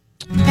singing.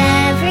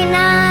 Every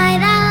night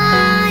I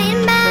lie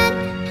in bed,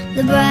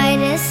 the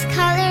brightest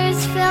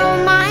colors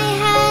fill my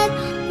head.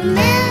 A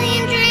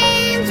million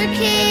dreams are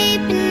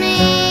keeping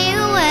me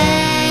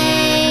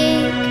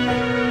awake.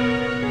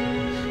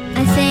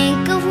 I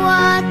think of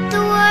what the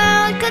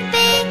world could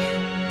be,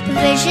 the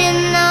vision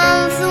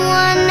of the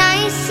one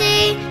I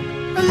see.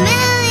 A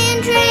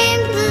million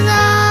dreams is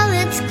all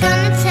it's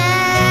gonna take.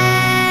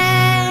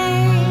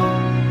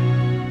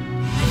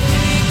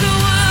 Think of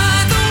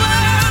what the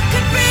world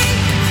could be,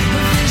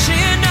 the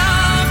vision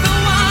of the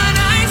one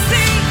I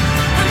see.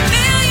 A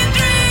million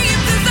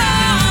dreams is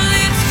all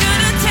it's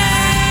gonna take.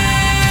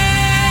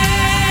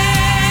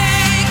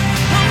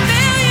 A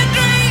million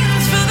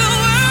dreams for the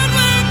world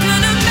we're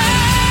gonna make.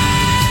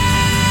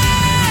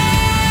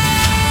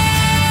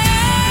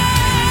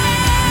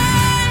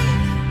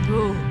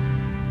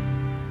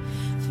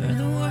 For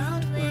the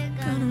world we're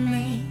gonna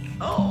make.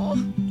 Oh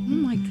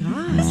my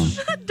gosh.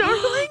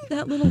 Darling.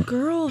 That little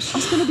girl,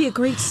 she's going to be a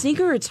great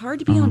singer. It's hard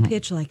to be on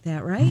pitch like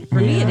that, right? For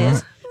me, it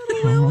is.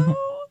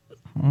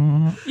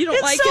 You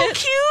don't like it?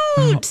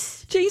 It's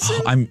so cute.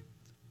 Jason?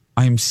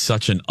 I'm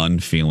such an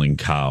unfeeling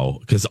cow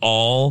because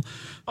I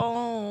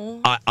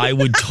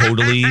would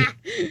totally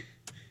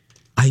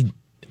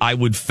I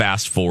would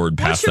fast forward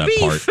past that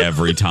part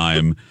every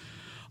time.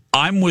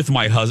 I'm with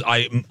my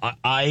husband.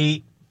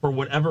 I for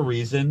whatever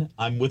reason,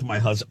 I'm with my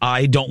husband.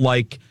 I don't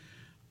like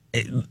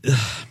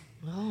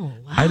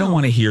I don't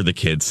want to hear the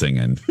kids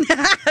singing.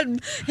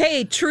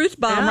 Hey, truth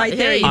bomb right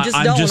there. You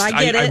just don't.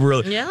 I get it. I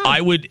really,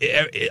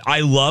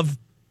 I love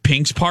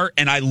Pink's part,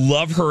 and I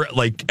love her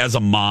like as a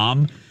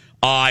mom.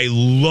 I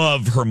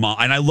love her mom,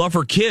 and I love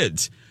her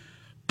kids.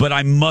 But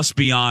I must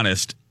be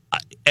honest.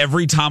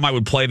 Every time I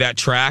would play that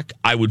track,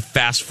 I would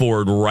fast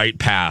forward right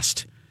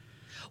past.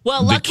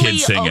 Well, the luckily,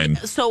 kids singing.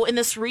 So in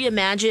this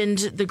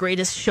reimagined The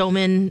Greatest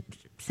Showman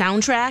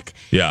soundtrack,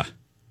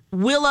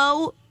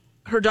 Willow,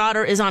 her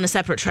daughter, is on a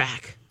separate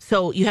track.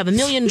 So you have A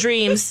Million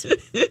Dreams,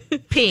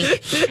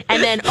 Pink,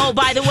 and then,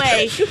 by the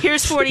way,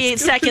 here's 48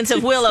 seconds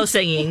of Willow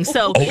singing.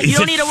 So you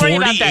don't need to worry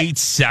about that. 48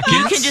 seconds?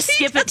 You can just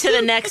skip it to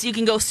the next. You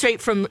can go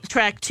straight from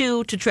track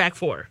 2 to track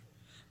 4.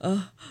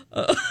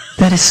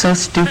 That is so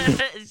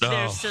stupid.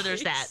 So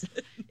there's that.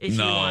 If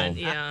you want,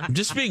 yeah. I'm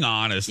just being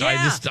honest.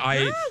 Yeah.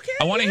 I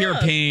want to hear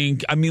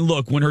Pink. I mean,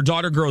 look, when her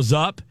daughter grows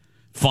up,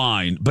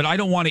 fine. But I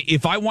don't want to.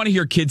 If I want to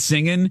hear kids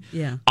singing,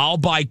 I'll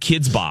buy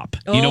Kids Bop.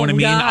 You know what I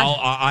mean?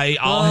 God.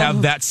 I'll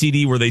have that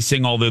CD where they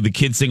sing all the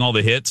kids sing all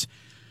the hits.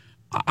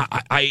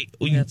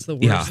 That's the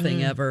worst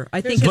thing ever.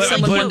 I think if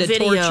someone wanted to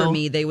torture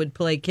me, they would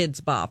play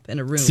Kids Bop in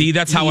a room. See,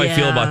 that's how I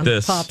feel about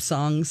this. Pop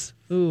songs.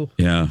 Ooh.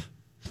 Yeah.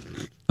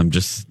 I'm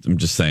just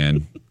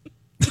saying.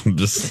 I'm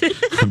just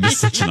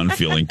such an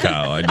unfeeling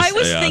cow. I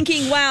was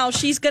thinking, wow,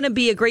 she's going to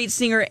be a great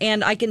singer,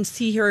 and I can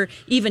see her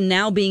even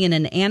now being in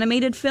an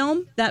animated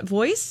film. That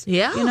voice,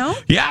 you know,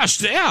 yeah,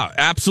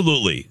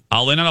 absolutely.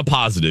 I'll end on a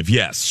positive.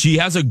 Yes, she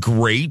has a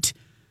great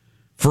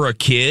for a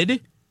kid.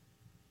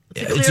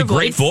 It's a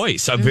great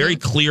voice, a very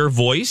clear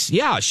voice.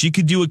 Yeah, she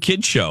could do a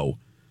kid show.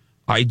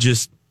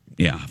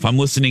 If I'm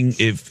listening,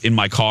 if in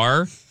my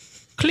car.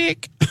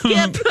 Click.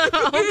 Yep.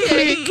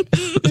 Okay. Click.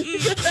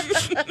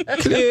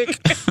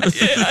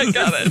 Yeah, I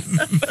got it.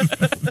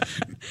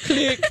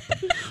 Click.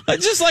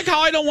 Just like how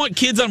I don't want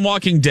kids on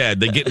Walking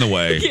Dead. They get in the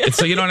way.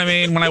 So you know what I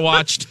mean? When I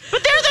watched.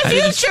 But they're the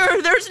future.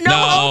 There's no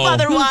hope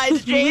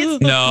otherwise, Jace.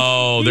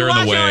 No, they're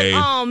in the way.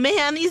 Like, oh,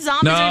 man, these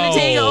zombies are going to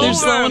take over. They're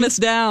slowing us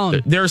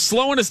down. They're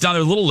slowing us down.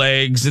 Their little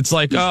legs. It's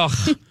like,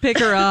 pick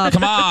her up.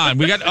 Come on.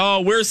 We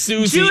got, where's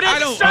Susie? Judith,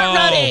 start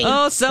running.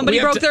 Oh, somebody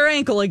broke their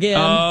ankle again.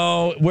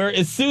 Oh, where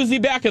is Susie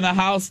back in the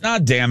house? Ah,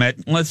 damn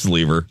it. Let's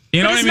leave her.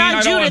 You know what I mean?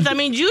 It's not Judith. I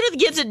mean, Judith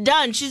gets it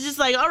done. She's just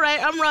like, all right,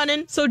 I'm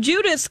running. So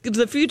Judith's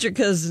the future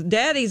because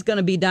Daddy's going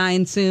to be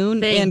dying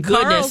soon. Thank and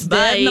goodness. Carl's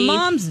dead and the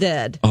mom's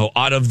dead. Oh,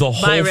 out of the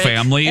whole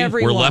family?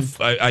 Everyone. We're left.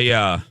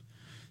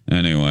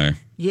 Anyway.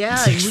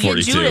 Yeah, we get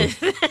Judith.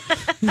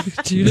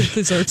 Judith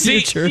is our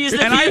future. She's the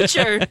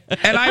future.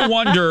 And I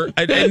wonder,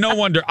 and no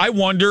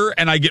wonder,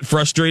 and I get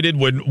frustrated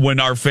when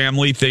our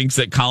family thinks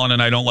that Colin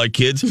and I don't like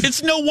kids.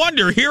 It's no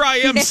wonder. Here I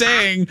am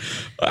saying,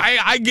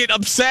 I get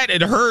upset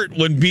and hurt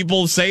when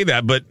people say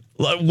that, but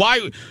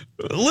why?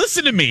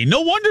 Listen to me.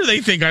 No wonder they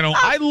think I don't.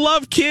 I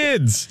love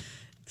kids.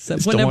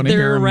 Except whenever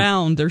they're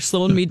around, they're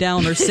slowing me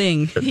down or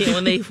sing.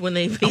 When they.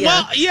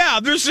 Well,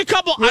 yeah. There's a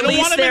couple. Release I don't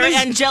want their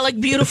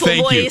angelic, beautiful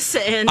voice.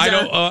 And I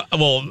don't.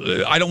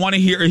 I don't want to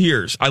hear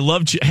hears. I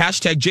love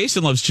hashtag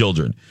Jason loves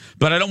children,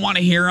 but I don't want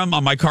to hear them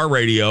on my car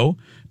radio.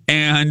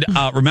 And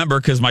remember,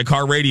 because my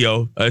car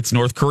radio, it's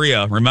North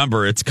Korea.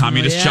 Remember, it's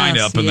communist China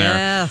up in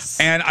there.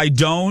 And I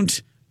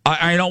don't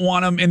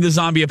want them in the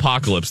zombie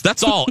apocalypse.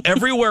 That's all.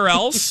 Everywhere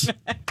else,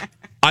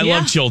 I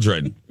love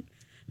children.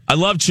 I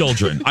love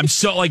children. I'm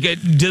so like at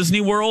Disney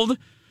World.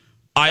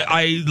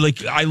 I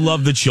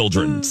love the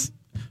children,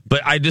 but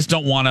I just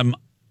don't want them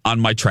on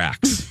my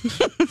tracks.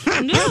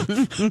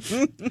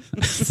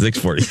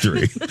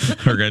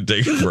 6:43. We're gonna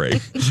take a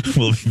break.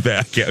 We'll be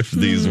back after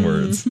these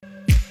words.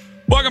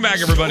 Welcome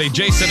back, everybody.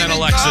 Jason and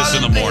Alexis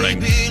in the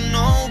morning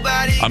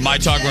on My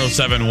Talk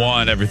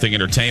 107.1 Everything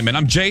Entertainment.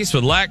 I'm Jace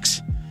with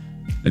Lex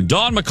and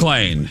Dawn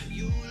McLean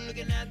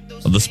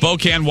of the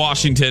Spokane,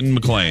 Washington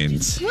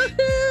McLeans.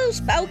 Woohoo!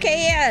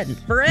 Spokane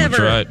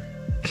forever.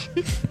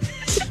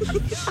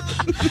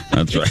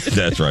 That's right.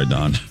 That's right,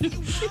 Dawn.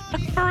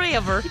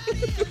 Forever.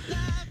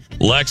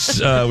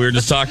 Lex, we were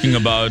just talking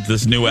about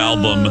this new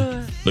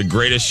album, The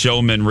Greatest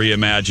Showman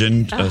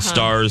Reimagined.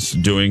 Stars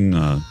doing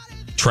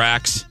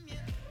tracks.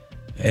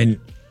 And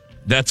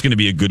that's going to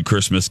be a good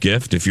Christmas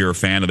gift if you're a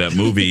fan of that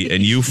movie.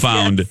 And you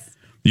found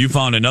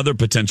another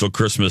potential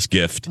Christmas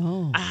gift.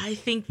 Oh. I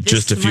think this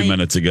just a few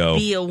minutes ago.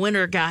 Be a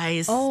winner,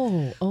 guys.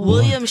 Oh.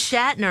 William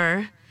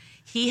Shatner.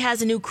 He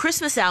has a new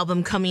Christmas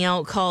album coming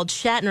out called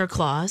Shatner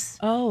Claus.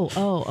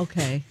 Oh,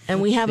 okay. And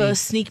we have a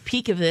sneak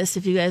peek of this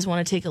if you guys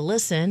want to take a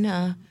listen.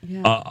 I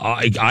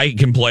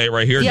can play it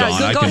right here, Dawn.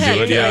 So I go can ahead.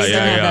 do it. Yeah.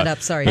 Yeah. That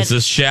up. Sorry. This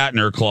is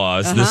Shatner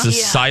Claus. This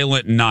is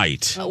Silent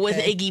Night. With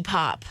Iggy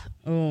Pop.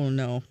 Oh,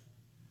 no.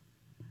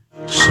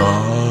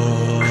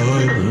 Silent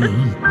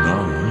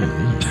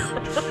night,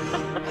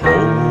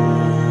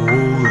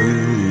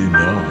 holy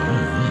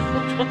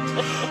night,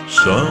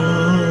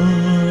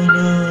 Son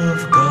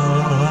of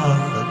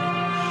God,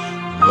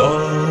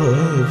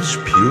 love's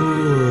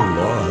pure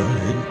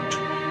light,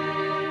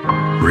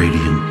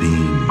 radiant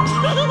beams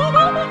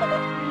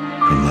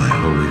from thy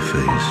holy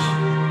face,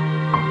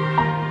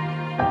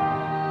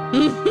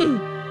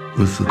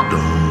 with the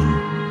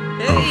dawn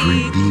of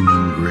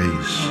redeeming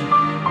grace.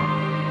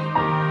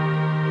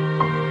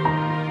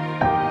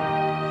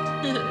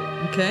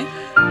 Okay.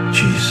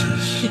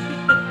 Jesus,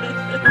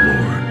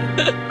 Lord,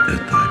 at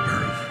thy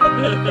birth.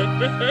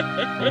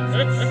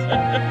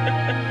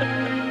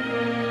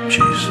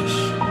 Jesus,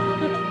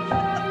 Lord,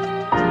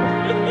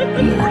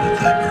 at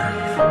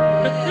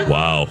thy birth.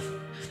 Wow.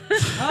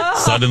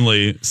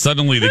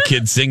 Suddenly the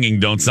kids singing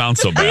don't sound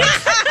so bad.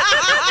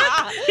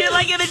 You're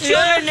like in the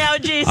children now,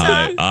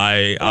 Jason.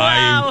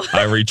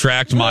 I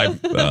retract my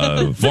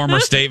former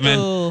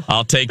statement.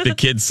 I'll take the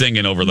kids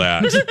singing over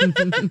that.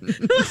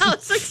 Wow,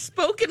 it's like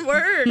spoken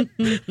word.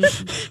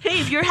 Hey,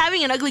 if you're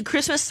having an ugly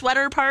Christmas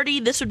sweater party,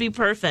 this would be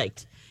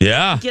perfect.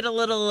 Yeah. Get a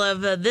little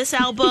of this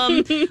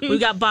album.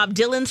 We've got Bob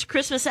Dylan's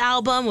Christmas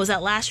album. Was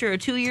that last year or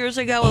 2 years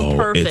ago?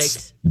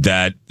 Perfect.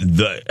 Have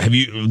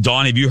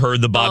you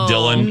heard the Bob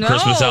Dylan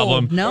Christmas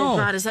album? No. Oh,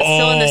 God, is that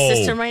still in the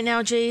system right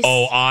now, Jace?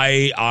 Oh,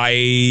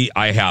 I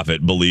have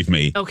it, believe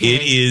me. Okay.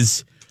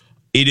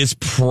 It is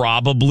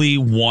probably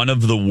one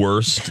of the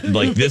worst.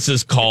 Like, this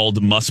is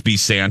called Must Be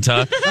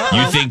Santa.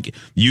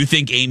 You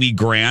think Amy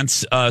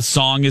Grant's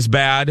song is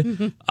bad?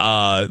 The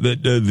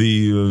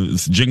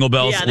Jingle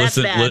Bells. Yeah, that's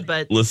bad,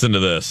 but listen to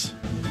this.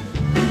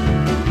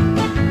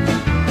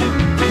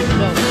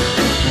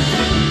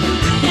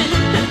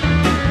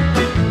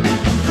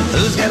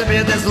 Who's got a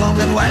beard that's long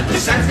and white?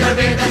 Santa's got a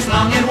beard that's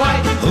long and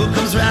white. Who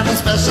comes round on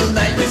special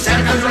night?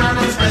 Santa comes round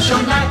on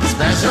special night.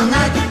 Special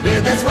night,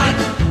 beard that's white.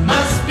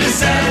 Must be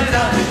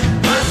Santa,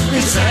 must be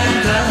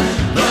Santa,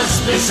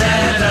 must be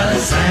Santa,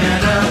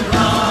 Santa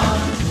Claus.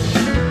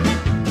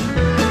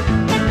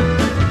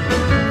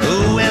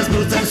 Who wears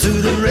boots and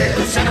suit of red?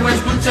 Santa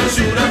wears boots and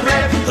suit of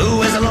red. Who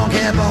wears a long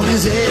cap on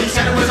his head?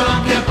 Santa wears a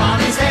long cap on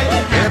his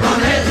head. Cap on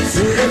head,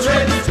 suit of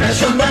red.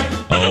 Special night.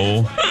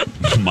 Oh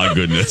my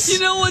goodness! You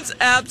know what's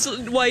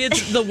why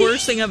it's the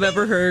worst thing I've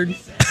ever heard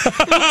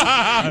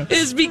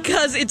is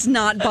because it's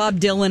not Bob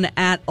Dylan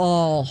at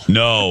all.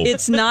 No,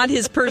 it's not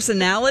his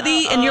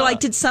personality, and you're like,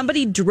 did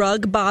somebody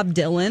drug Bob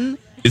Dylan?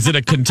 Is it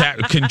a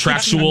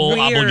contractual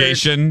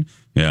obligation?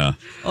 Yeah.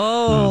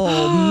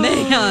 Oh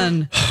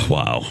man!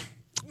 Wow.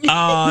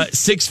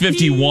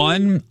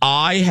 6:51.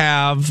 I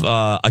have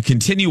a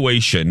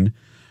continuation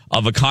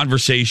of a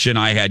conversation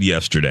I had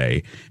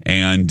yesterday,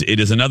 and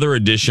it is another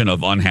edition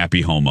of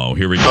Unhappy Homo.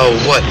 Here we go.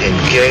 Oh, what in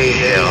gay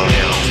hell?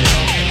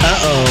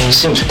 Uh-oh.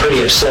 Seems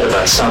pretty upset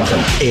about something.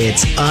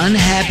 It's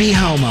Unhappy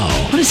Homo.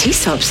 What is he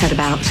so upset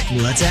about?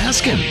 Let's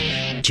ask him.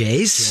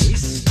 Jace?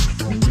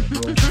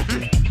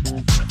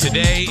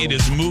 Today, it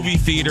is movie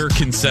theater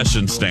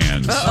concession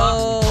stands.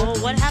 Oh,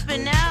 what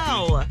happened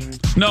now?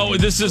 No,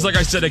 this is, like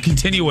I said, a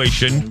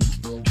continuation.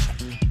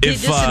 You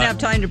just didn't have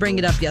time to bring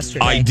it up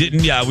yesterday. I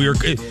didn't. Yeah,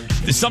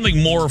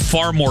 something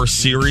far more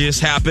serious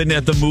happened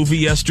at the movie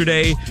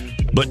yesterday.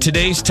 But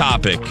today's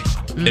topic,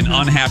 an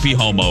Unhappy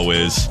Homo,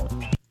 is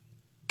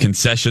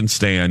concession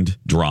stand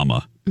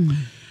drama.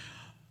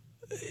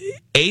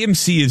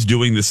 AMC is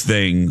doing this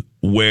thing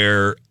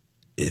where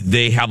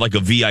they have like a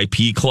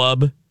VIP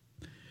club.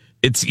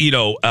 It's,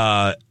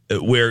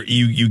 where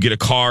you get a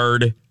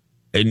card,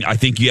 and I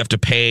think you have to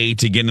pay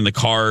to get in the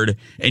card,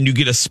 and you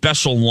get a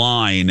special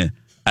line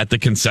at the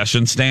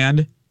concession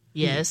stand.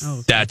 Yes.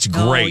 Oh, that's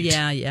great.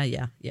 Oh,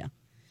 yeah.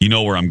 You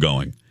know where I'm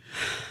going.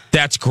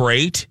 That's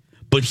great.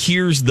 But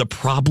here's the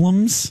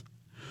problems.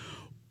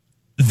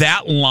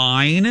 That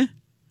line,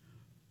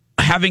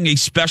 having a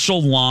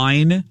special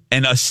line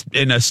and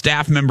a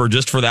staff member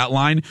just for that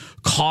line,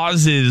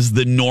 causes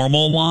the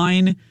normal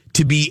line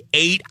to be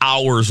 8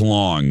 hours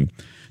long.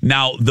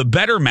 Now, the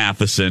better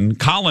Matheson,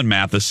 Colin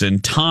Matheson,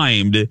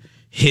 timed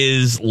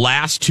his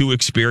last two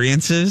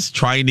experiences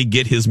trying to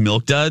get his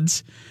Milk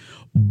Duds.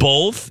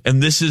 Both,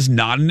 and this is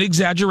not an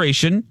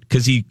exaggeration,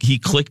 because he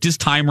clicked his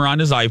timer on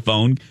his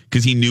iPhone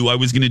because he knew I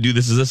was going to do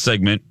this as a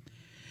segment.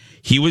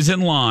 He was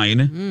in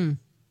line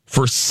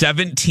for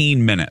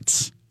 17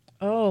 minutes.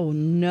 Oh,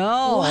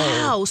 no.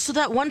 Wow. So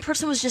that one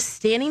person was just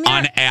standing there?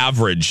 On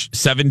average,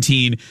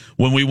 17.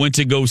 When we went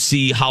to go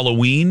see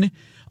Halloween,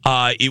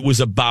 it was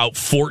about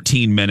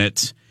 14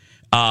 minutes.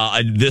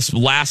 This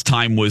last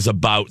time was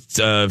about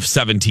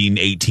 17,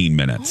 18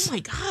 minutes. Oh, my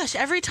gosh.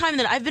 Every time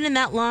that I've been in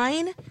that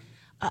line,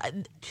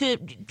 to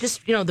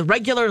just, the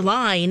regular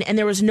line, and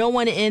there was no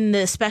one in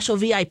the special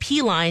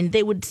VIP line,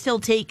 they would still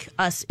take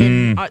us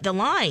in the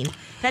line.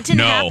 That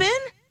didn't happen?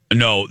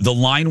 No, the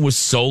line was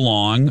so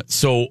long.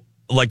 So,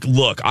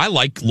 look, I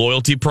like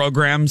loyalty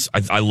programs.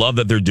 I love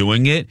that they're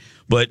doing it,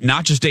 but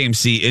not just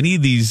AMC. Any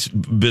of these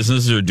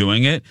businesses are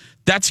doing it.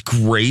 That's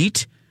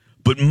great.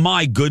 But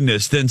my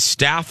goodness, then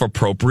staff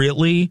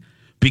appropriately,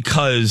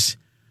 because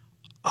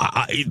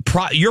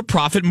your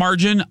profit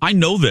margin, I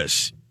know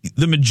this.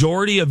 The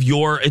majority of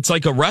it's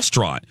like a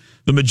restaurant.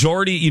 The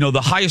majority,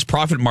 the highest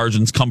profit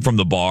margins come from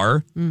the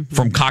bar,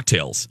 from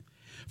cocktails,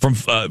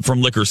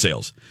 from liquor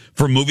sales.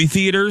 From movie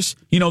theaters,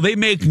 they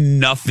make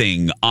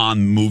nothing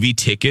on movie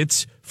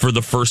tickets for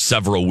the first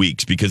several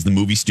weeks because the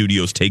movie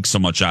studios take so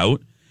much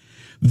out.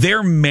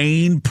 Their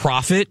main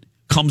profit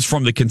comes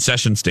from the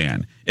concession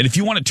stand. And if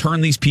you want to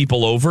turn these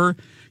people over,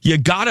 you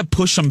got to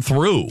push them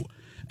through.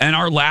 And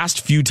our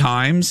last few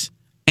times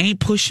ain't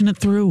pushing it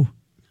through.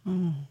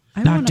 Oh,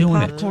 I Not want a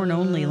doing it. popcorn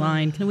only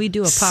line. Can we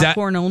do a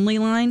popcorn only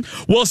line?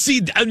 Well,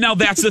 see, now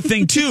that's the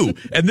thing, too.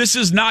 And this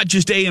is not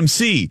just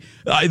AMC.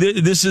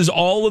 This is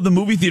all of the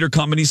movie theater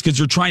companies because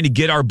they're trying to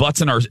get our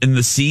butts in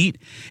the seat.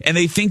 And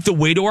they think the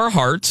way to our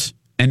hearts,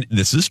 and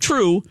this is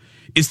true,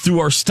 is through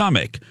our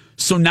stomach.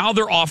 So now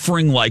they're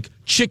offering like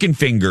chicken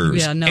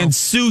fingers and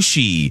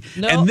sushi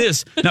and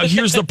this. Now,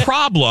 here's the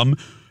problem.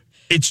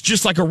 It's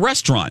just like a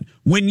restaurant.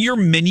 When your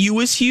menu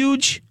is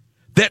huge,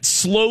 that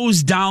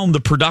slows down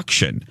the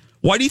production.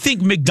 Why do you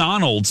think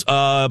McDonald's,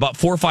 about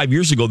 4 or 5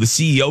 years ago, the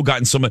CEO got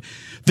in so much?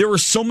 There were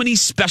so many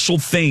special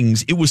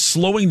things. It was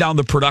slowing down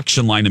the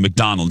production line at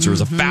McDonald's. There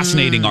was a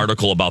fascinating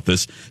article about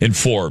this in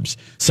Forbes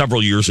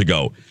several years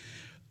ago.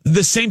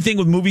 The same thing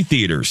with movie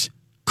theaters.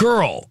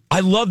 Girl, I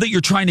love that you're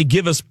trying to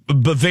give us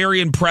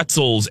Bavarian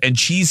pretzels and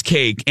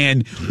cheesecake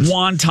and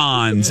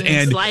wontons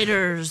and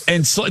sliders.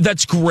 And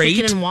that's great.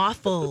 Chicken and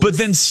waffles. But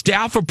then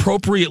staff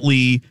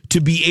appropriately to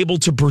be able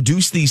to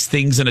produce these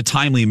things in a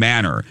timely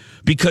manner.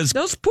 Because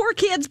those poor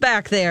kids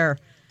back there.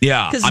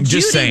 Yeah, I'm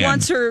Judy just saying.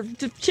 wants her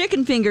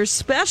chicken fingers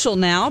special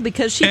now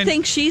because she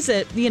thinks she's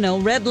at,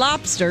 Red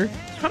Lobster.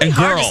 Probably And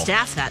hard girl, to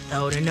staff that,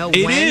 though, to know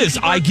It when is.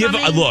 people are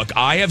coming. Look,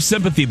 I have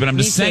sympathy, but I'm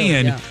just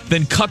saying,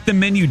 then cut the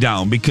menu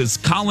down because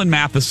Colin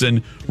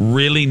Matheson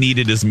really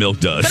needed his milk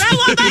duds. But I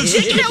want my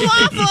chicken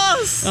and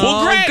waffles.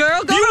 Well, great.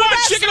 Girl, go You to a want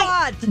chicken?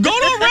 restaurant. Go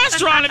to a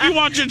restaurant if you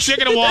want your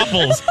chicken and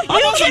waffles.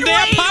 I want some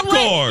damn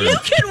popcorn. You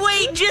can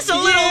wait just a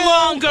little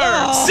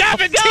longer.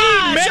 17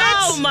 minutes?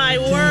 Oh, my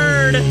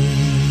word.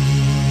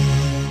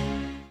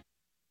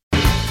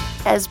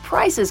 As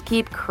prices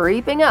keep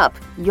creeping up,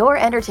 your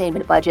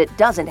entertainment budget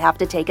doesn't have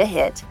to take a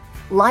hit.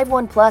 Live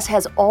One Plus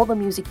has all the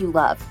music you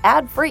love,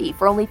 ad-free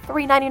for only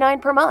 $3.99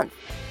 per month.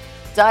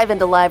 Dive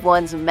into Live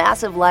One's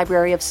massive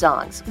library of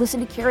songs,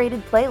 listen to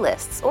curated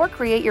playlists, or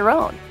create your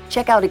own.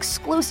 Check out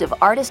exclusive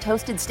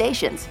artist-hosted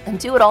stations, and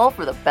do it all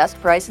for the best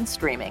price in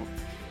streaming.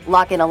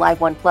 Lock in a Live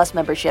One Plus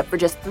membership for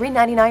just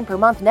 $3.99 per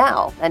month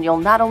now, and you'll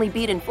not only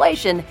beat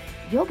inflation,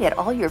 you'll get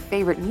all your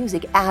favorite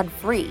music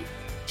ad-free.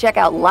 Check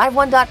out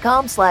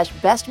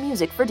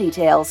liveone.com/bestmusic for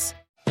details.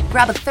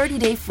 Grab a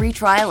 30-day free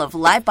trial of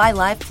Live by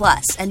Live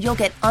Plus, and you'll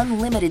get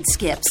unlimited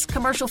skips,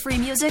 commercial-free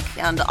music,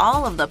 and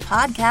all of the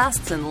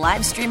podcasts and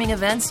live streaming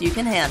events you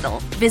can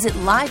handle. Visit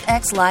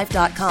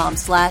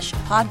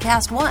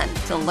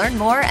livexlive.com/podcast1 to learn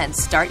more and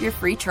start your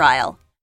free trial.